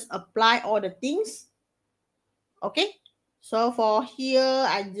we just apply all the things. Okay, so for here,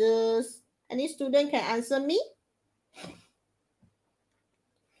 any student can answer me?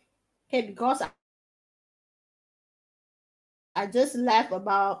 Okay, because I just left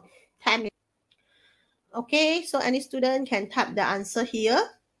about 10 minutes. Okay, so any student can type the answer here.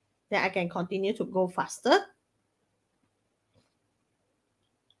 Then I can continue to go faster.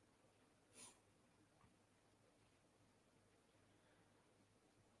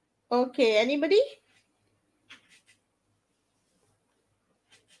 Okay, anybody?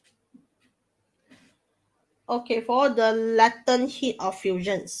 Okay, for the latent heat of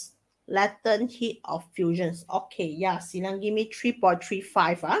fusions. Latent heat of fusions. Okay, yeah, Silang give me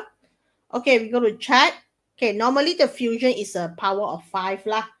 3.35. Okay, we're going to check. Okay, normally the fusion is a power of 5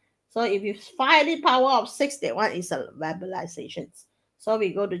 lah. So if you find the power of 6, that one is a vaporization. So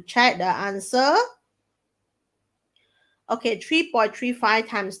we go to check the answer. Okay, 3.35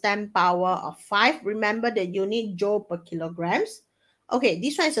 times 10 power of 5. Remember the unit joule per kilograms. Okay,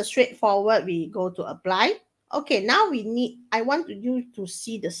 this one is a straightforward. We go to apply. Okay, now I want you to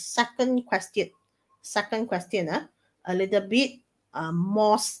see the second question. Second question, a little bit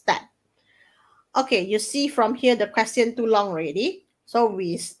more step. Okay, you see from here the question too long already. So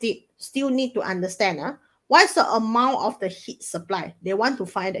we still need to understand What's the amount of the heat supply? They want to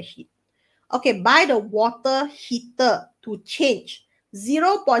find the heat. Okay, buy the water heater to change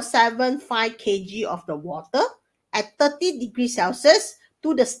 0.75 kg of the water at 30 degrees Celsius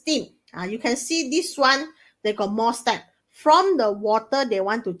to the steam. You can see this one, they got more step. From the water, they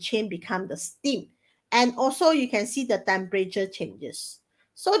want to change become the steam. And also you can see the temperature changes.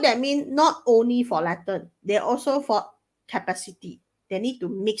 So that means not only for latent, they also for capacity. They need to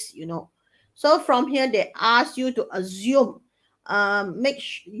mix, you know. So from here, they ask you to assume,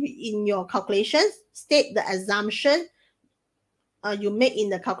 in your calculations, state the assumption you make in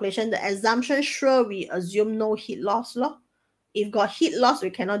the calculation. The assumption, sure, we assume no heat loss. If got heat loss, we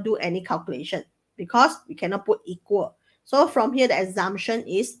cannot do any calculation because we cannot put equal. So from here, the assumption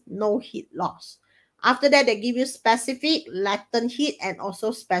is no heat loss. After that, they give you specific latent heat and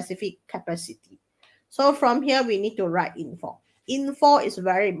also specific capacity. So from here, we need to write info. Info is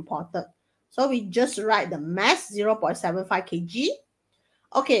very important. So we just write the mass, 0.75 kg.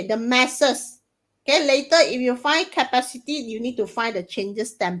 Okay, the masses. Okay, later if you find capacity, you need to find the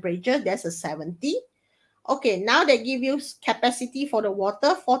changes temperature. That's a 70. Okay, now they give you capacity for the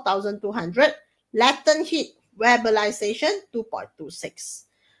water, 4,200. Latent heat, vaporization, 2.26.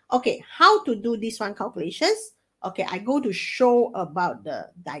 Okay, how to do this one calculations? Okay, I go to show about the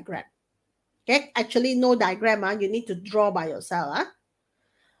diagram. Okay, actually no diagram, you need to draw by yourself.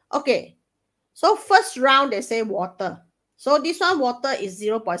 Okay, so first round they say water. So this one water is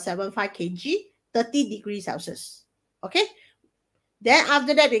 0.75 kg, 30 degrees Celsius. Okay, then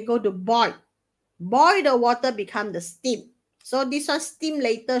after that they go to boil. Boil the water become the steam. So this one steam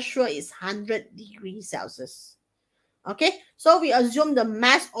later sure is 100 degrees Celsius. Okay, so we assume the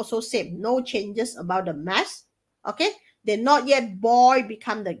mass also same, no changes about the mass. Okay, they not yet boil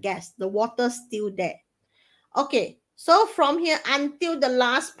become the gas, the water still there. Okay, so from here until the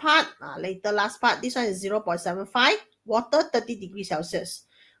last part, later last part, this one is 0.75, water 30 degrees Celsius.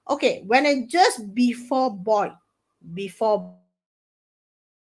 Okay, when I just before boil,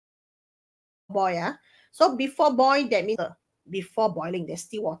 so before boil, that means before boiling, there's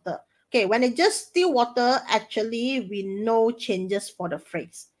still water. Okay, when it just still water, actually we know changes for the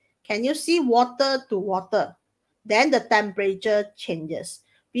phase. Can you see water to water? Then the temperature changes.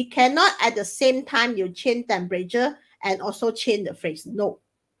 We cannot at the same time you change temperature and also change the phase. No,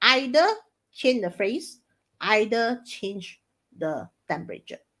 either change the phase, either change the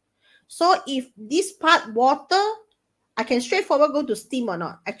temperature. So if this part water, I can straightforward go to steam or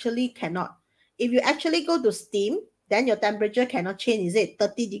not? Actually cannot. If you actually go to steam, then your temperature cannot change, is it?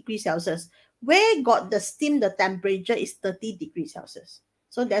 30 degrees Celsius. Where got the steam, the temperature is 30 degrees Celsius.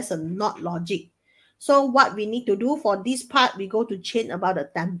 So that's a not logic. So what we need to do for this part, we go to change about the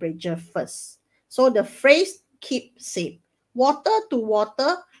temperature first. So the phrase keep same. Water to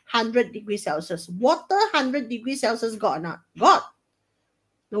water, 100 degrees Celsius. Water, 100 degrees Celsius got or not? Got.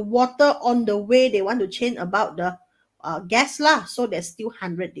 The water on the way, they want to change about the gas lah. So there's still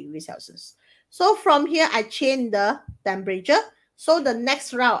 100 degrees Celsius. So from here, I change the temperature. So the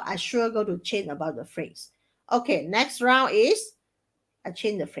next round, I sure go to change about the phase. Okay, next round is I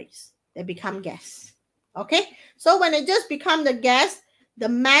change the phase. They become gas. Okay, so when it just become the gas, the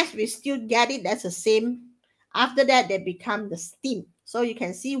mass we still get it. That's the same. After that, they become the steam. So you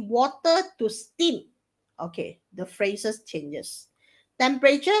can see water to steam. Okay, the phrases changes.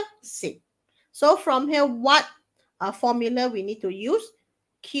 Temperature, same. So from here, what formula we need to use?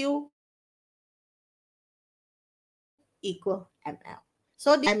 Q equal ml.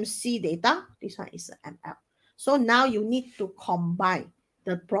 So the MC data, this one is ml. So now you need to combine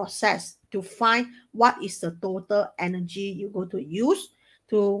the process to find what is the total energy you go to use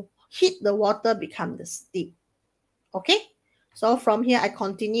to heat the water become the steam. Okay, so from here I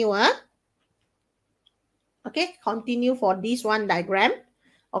continue. Okay, continue for this one diagram.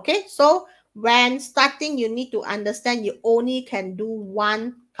 Okay, so when starting, you need to understand you only can do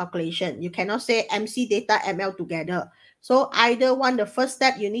one calculation. You cannot say MC data ML together. So either one, the first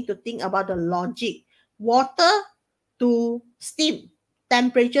step, you need to think about the logic. Water to steam,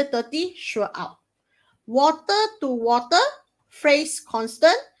 temperature 30, sure out. Water to water, phase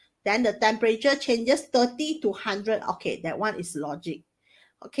constant, then the temperature changes 30 to 100. Okay, that one is logic.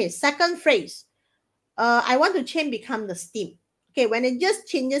 Okay, second phrase. I want to change become the steam. Okay, when it just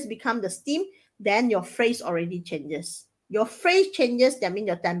changes become the steam, then your phase already changes. Your phase changes, that means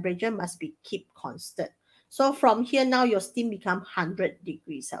your temperature must be keep constant. So from here now, your steam become 100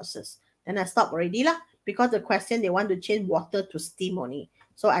 degrees Celsius. Then I stop already lah, because the question they want to change water to steam only.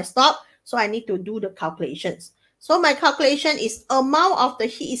 So I stop. So I need to do the calculations. So my calculation is amount of the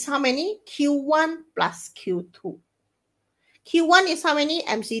heat is how many? Q1 plus Q2. Q1 is how many?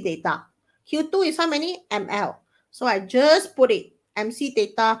 MC data. Q2 is how many? ml. So I just put it mc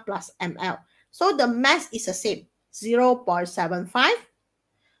theta plus ml. So the mass is the same, 0.75.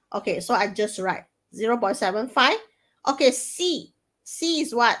 Okay, so I just write 0.75. Okay, C. C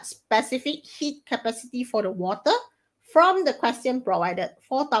is what? Specific heat capacity for the water from the question provided,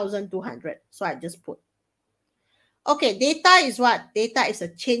 4,200. So I just put. Okay, data is what? Data is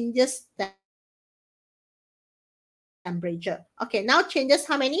a changes temperature. Okay, now changes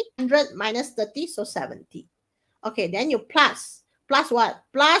how many? 100 minus 30, so 70. Okay, then you plus. Plus what?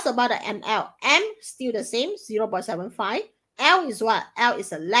 Plus about the ml. M still the same, 0.75. L is what? L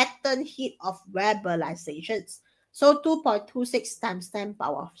is a latent heat of verbalizations. So 2.26 times 10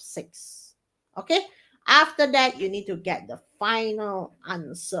 power of 6. Okay, after that, you need to get the final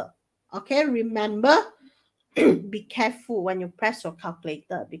answer. Okay, remember, be careful when you press your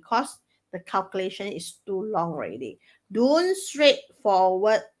calculator because the calculation is too long already. Don't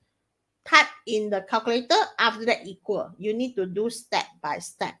straightforward type in the calculator, after that equal. You need to do step by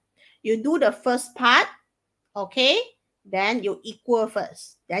step. You do the first part, okay? Then you equal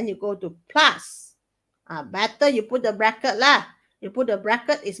first. Then you go to plus. Better you put the bracket lah. You put the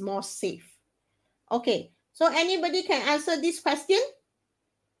bracket is more safe. Okay, so anybody can answer this question?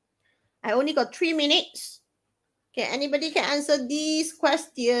 I only got 3 minutes. Okay, anybody can answer this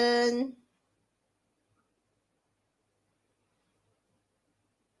question?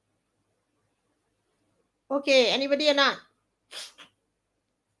 Okay, anybody or not?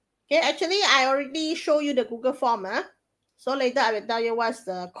 Okay, actually, I already show you the Google form. So later I will tell you what's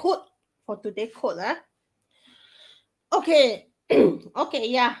the code for today's code. Okay, okay,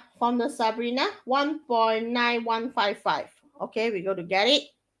 yeah, from the Sabrina, 1.9155. Okay, we go to get it.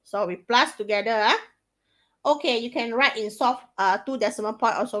 So we plus together. Okay, you can write in soft 2 decimal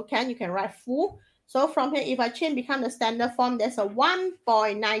point also can. You can write full. So from here, if I change become the standard form, there's a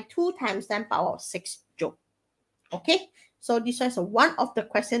 1.92 times 10 power of 6 joule. Okay, so this one is one of the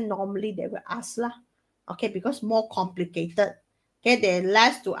question normally they will ask lah. Okay, because more complicated. Okay, they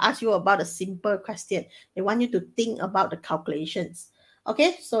less to ask you about a simple question. They want you to think about the calculations.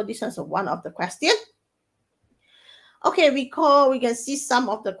 Okay, so this is one of the question. Okay, we can see some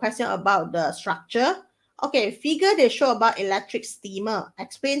of the question about the structure. Okay, figure they show about electric steamer.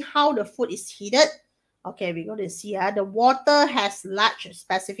 Explain how the food is heated. Okay, we're going to see the water has large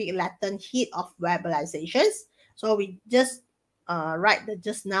specific latent heat of verbalizations. So we just write the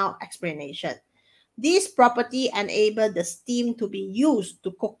just now explanation. This property enables the steam to be used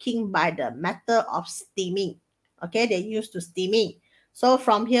to cooking by the method of steaming. Okay, they used to steaming. So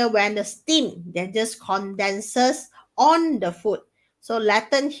from here, when the steam, they just condenses on the food. So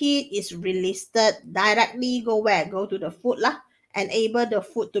latent heat is released directly go where? Go to the food lah. Enable the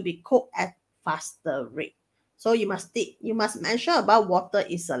food to be cooked at faster rate. So you must mention about water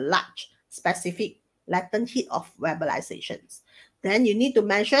is a large specific latent heat of verbalizations. Then you need to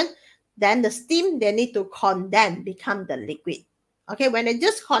mention, then the steam, they need to condense, become the liquid. Okay, when they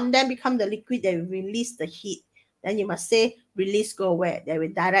just condense, become the liquid, they release the heat. Then you must say, release go where? They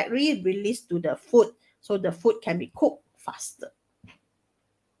will directly release to the food, so the food can be cooked faster.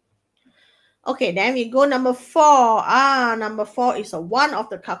 Okay, then we go number 4. Number 4 is one of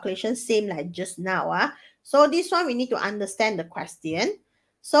the calculations, same like just now. So this one, we need to understand the question.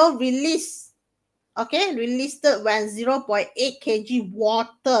 So release, okay, released when 0.8 kg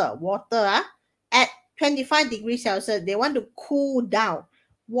water at 25 degrees Celsius, they want to cool down.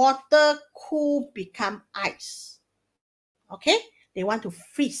 Water cool become ice. Okay, they want to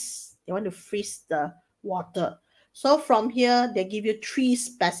freeze. They want to freeze the water. So from here, they give you 3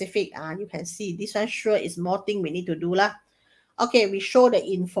 specific. You can see this one sure is more thing we need to do lah. Okay, we show the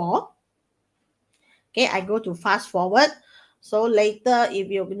info. Okay, I go to fast forward. So later, if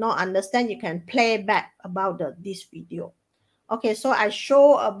you not understand, you can play back about this video. Okay, so I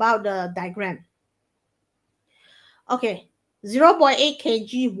show about the diagram. Okay, 0.8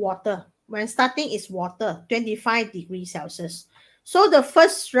 kg water. When starting is water, 25 degrees Celsius. So the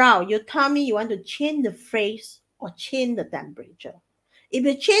first round, you tell me you want to change the phase or change the temperature. If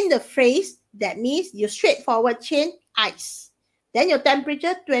you change the phase, that means you straightforward change ice. Then your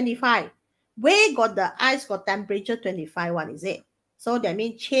temperature 25. Where got the ice got temperature 25 one, is it? So that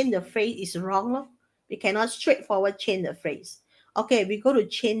means change the phase is wrong. We cannot straightforward change the phase. Okay, we go to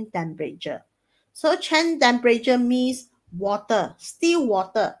change temperature. So change temperature means water, still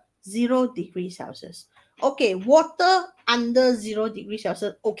water, 0 degrees Celsius. Okay, water under 0 degrees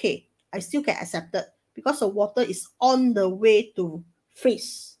Celsius, okay, I still can accept it because the water is on the way to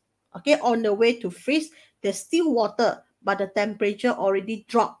freeze. Okay, on the way to freeze, there's still water, but the temperature already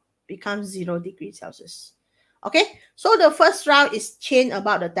dropped, becomes 0 degrees Celsius. Okay, so the first round is change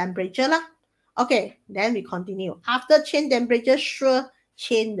about the temperature lah. Okay, then we continue. After change temperature, sure,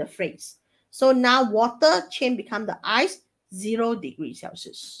 change the phase. So now water change become the ice, 0 degrees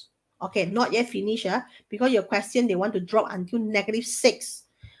Celsius. Okay, not yet finished, because your question, they want to drop until -6.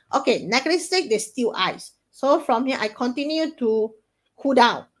 Okay, -6, they still ice. So from here, I continue to cool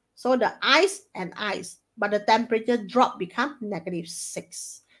down. So the ice and ice, but the temperature drop become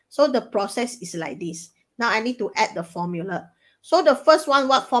 -6. So the process is like this. Now I need to add the formula. So the first one,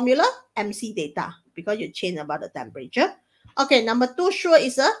 what formula? MC data, because you change about the temperature. Okay, number 2, sure,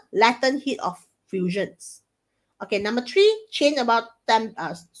 is a latent heat of fusions. Okay, number 3, change about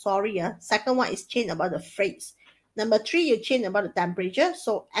second one is change about the phase. Number 3, you change about the temperature,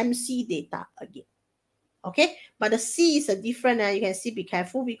 so MC data again. Okay, but the C is a different, you can see, be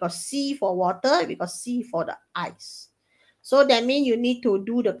careful, because C for water, because C for the ice. So that means you need to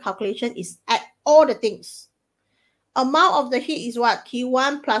do the calculation is add all the things. Amount of the heat is what?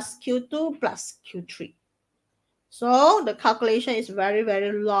 Q1 plus Q2 plus Q3. So the calculation is very,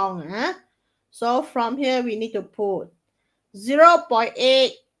 very long. So from here, we need to put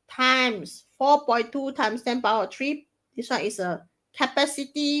 0.8 times 4.2 times 10 power 3. This one is a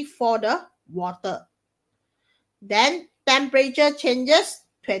capacity for the water. Then temperature changes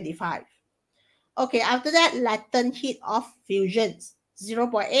 25. Okay, after that, latent heat of fusions.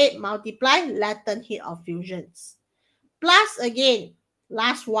 0.8 multiply latent heat of fusions. Plus again,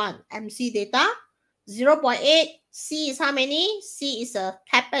 last one, MC data, 0.8. C is how many? C is a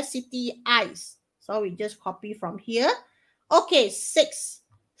capacity ice. So we just copy from here. Okay, 6.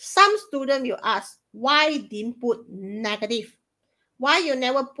 Some student will ask, why didn't put negative? Why you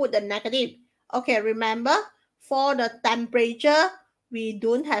never put the negative? Okay, remember, for the temperature, we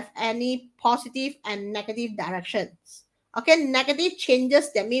don't have any positive and negative directions. Okay, negative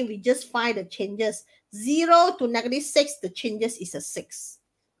changes, that means we just find the changes. 0 to -6, the changes is a 6.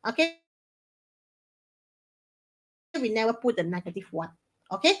 Okay, we never put the -1.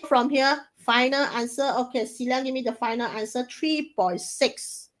 Okay, from here, final answer. Okay, Celia, give me the final answer.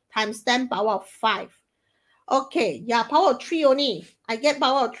 3.6 times 10 power of 5. Okay, yeah, power of 3 only. I get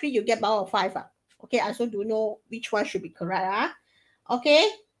power of 3, you get power of 5. Okay, I also don't know which one should be correct.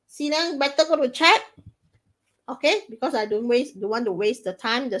 Okay, Celia, better go to check. Okay, because I don't want to waste the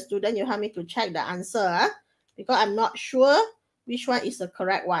time. The student, you help me to check the answer, because I'm not sure which one is the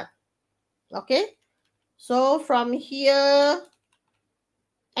correct one. Okay, so from here,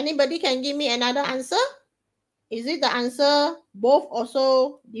 anybody can give me another answer? Is it the answer both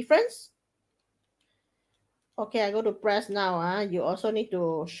also difference? Okay, I go to press now. You also need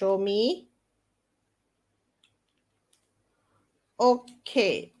to show me.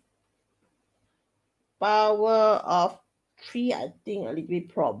 Okay. Power of 3, I think a little bit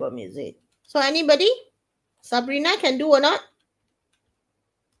problem, is it? So anybody? Sabrina can do or not?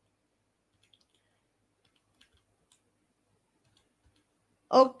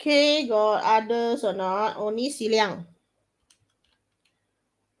 Okay, got others or not? Only Xiliang.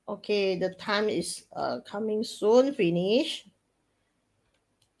 Okay, the time is coming soon. Finish.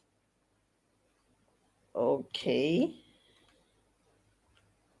 Okay.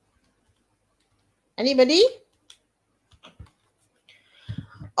 Anybody?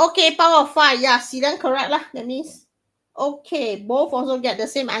 Okay, power of 5. Yeah, Xiliang correct lah. That means, okay, both also get the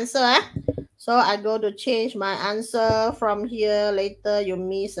same answer. So I go to change my answer from here. Later you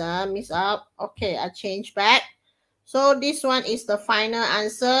miss out. Okay, I change back. So this one is the final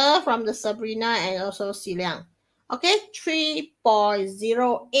answer from the Sabrina and also Xiliang. Okay,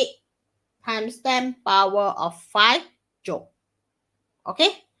 3.08 times 10 power of 5 joule.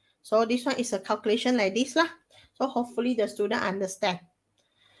 Okay, so this one is a calculation like this lah. So hopefully the student understand.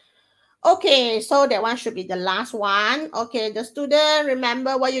 Okay, so that one should be the last one. Okay, the student,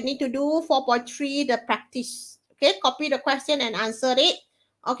 remember what you need to do. 4.3, the practice. Okay, copy the question and answer it.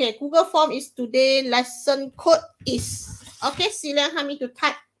 Okay, Google Form is today. Lesson code is, okay, Celia, help me to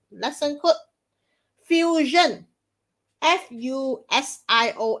type lesson code. Fusion,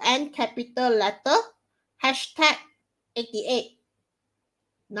 Fusion, capital letter, hashtag 88,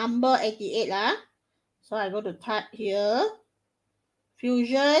 number 88 lah. So I go to type here.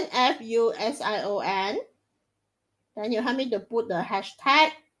 Fusion, Fusion. Then you help me to put the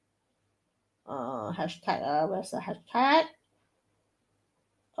hashtag. Where's the hashtag?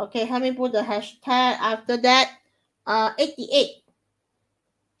 Okay, help me put the hashtag. After that, 88.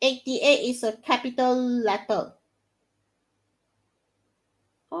 88 is a capital letter.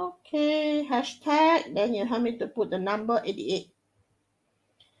 Okay, hashtag. Then you help me to put the number 88.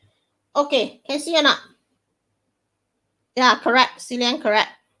 Okay, can see or not? Yeah, correct. Cillian, correct.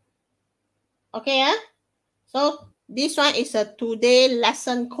 Okay, So this one is a today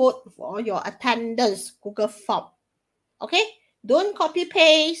lesson code for your attendance Google form. Okay, don't copy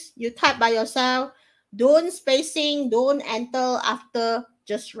paste, you type by yourself, don't spacing, don't enter after,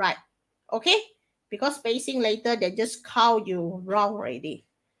 just write. Okay, because spacing later they just count you wrong already.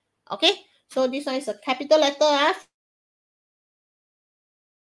 Okay, so this one is a capital letter,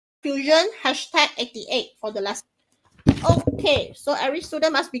 fusion #88 for the lesson. Okay, so every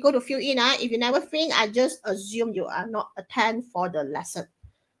student must be go to fill in. If you never fill in, I just assume you are not attend for the lesson.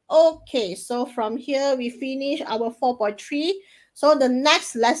 Okay, so from here we finish our 4.3. So the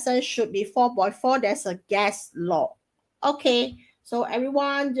next lesson should be 4.4. There's a gas law. Okay, so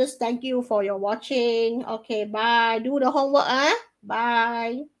everyone, just thank you for your watching. Okay, bye. Do the homework.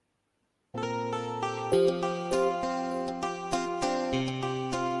 Bye.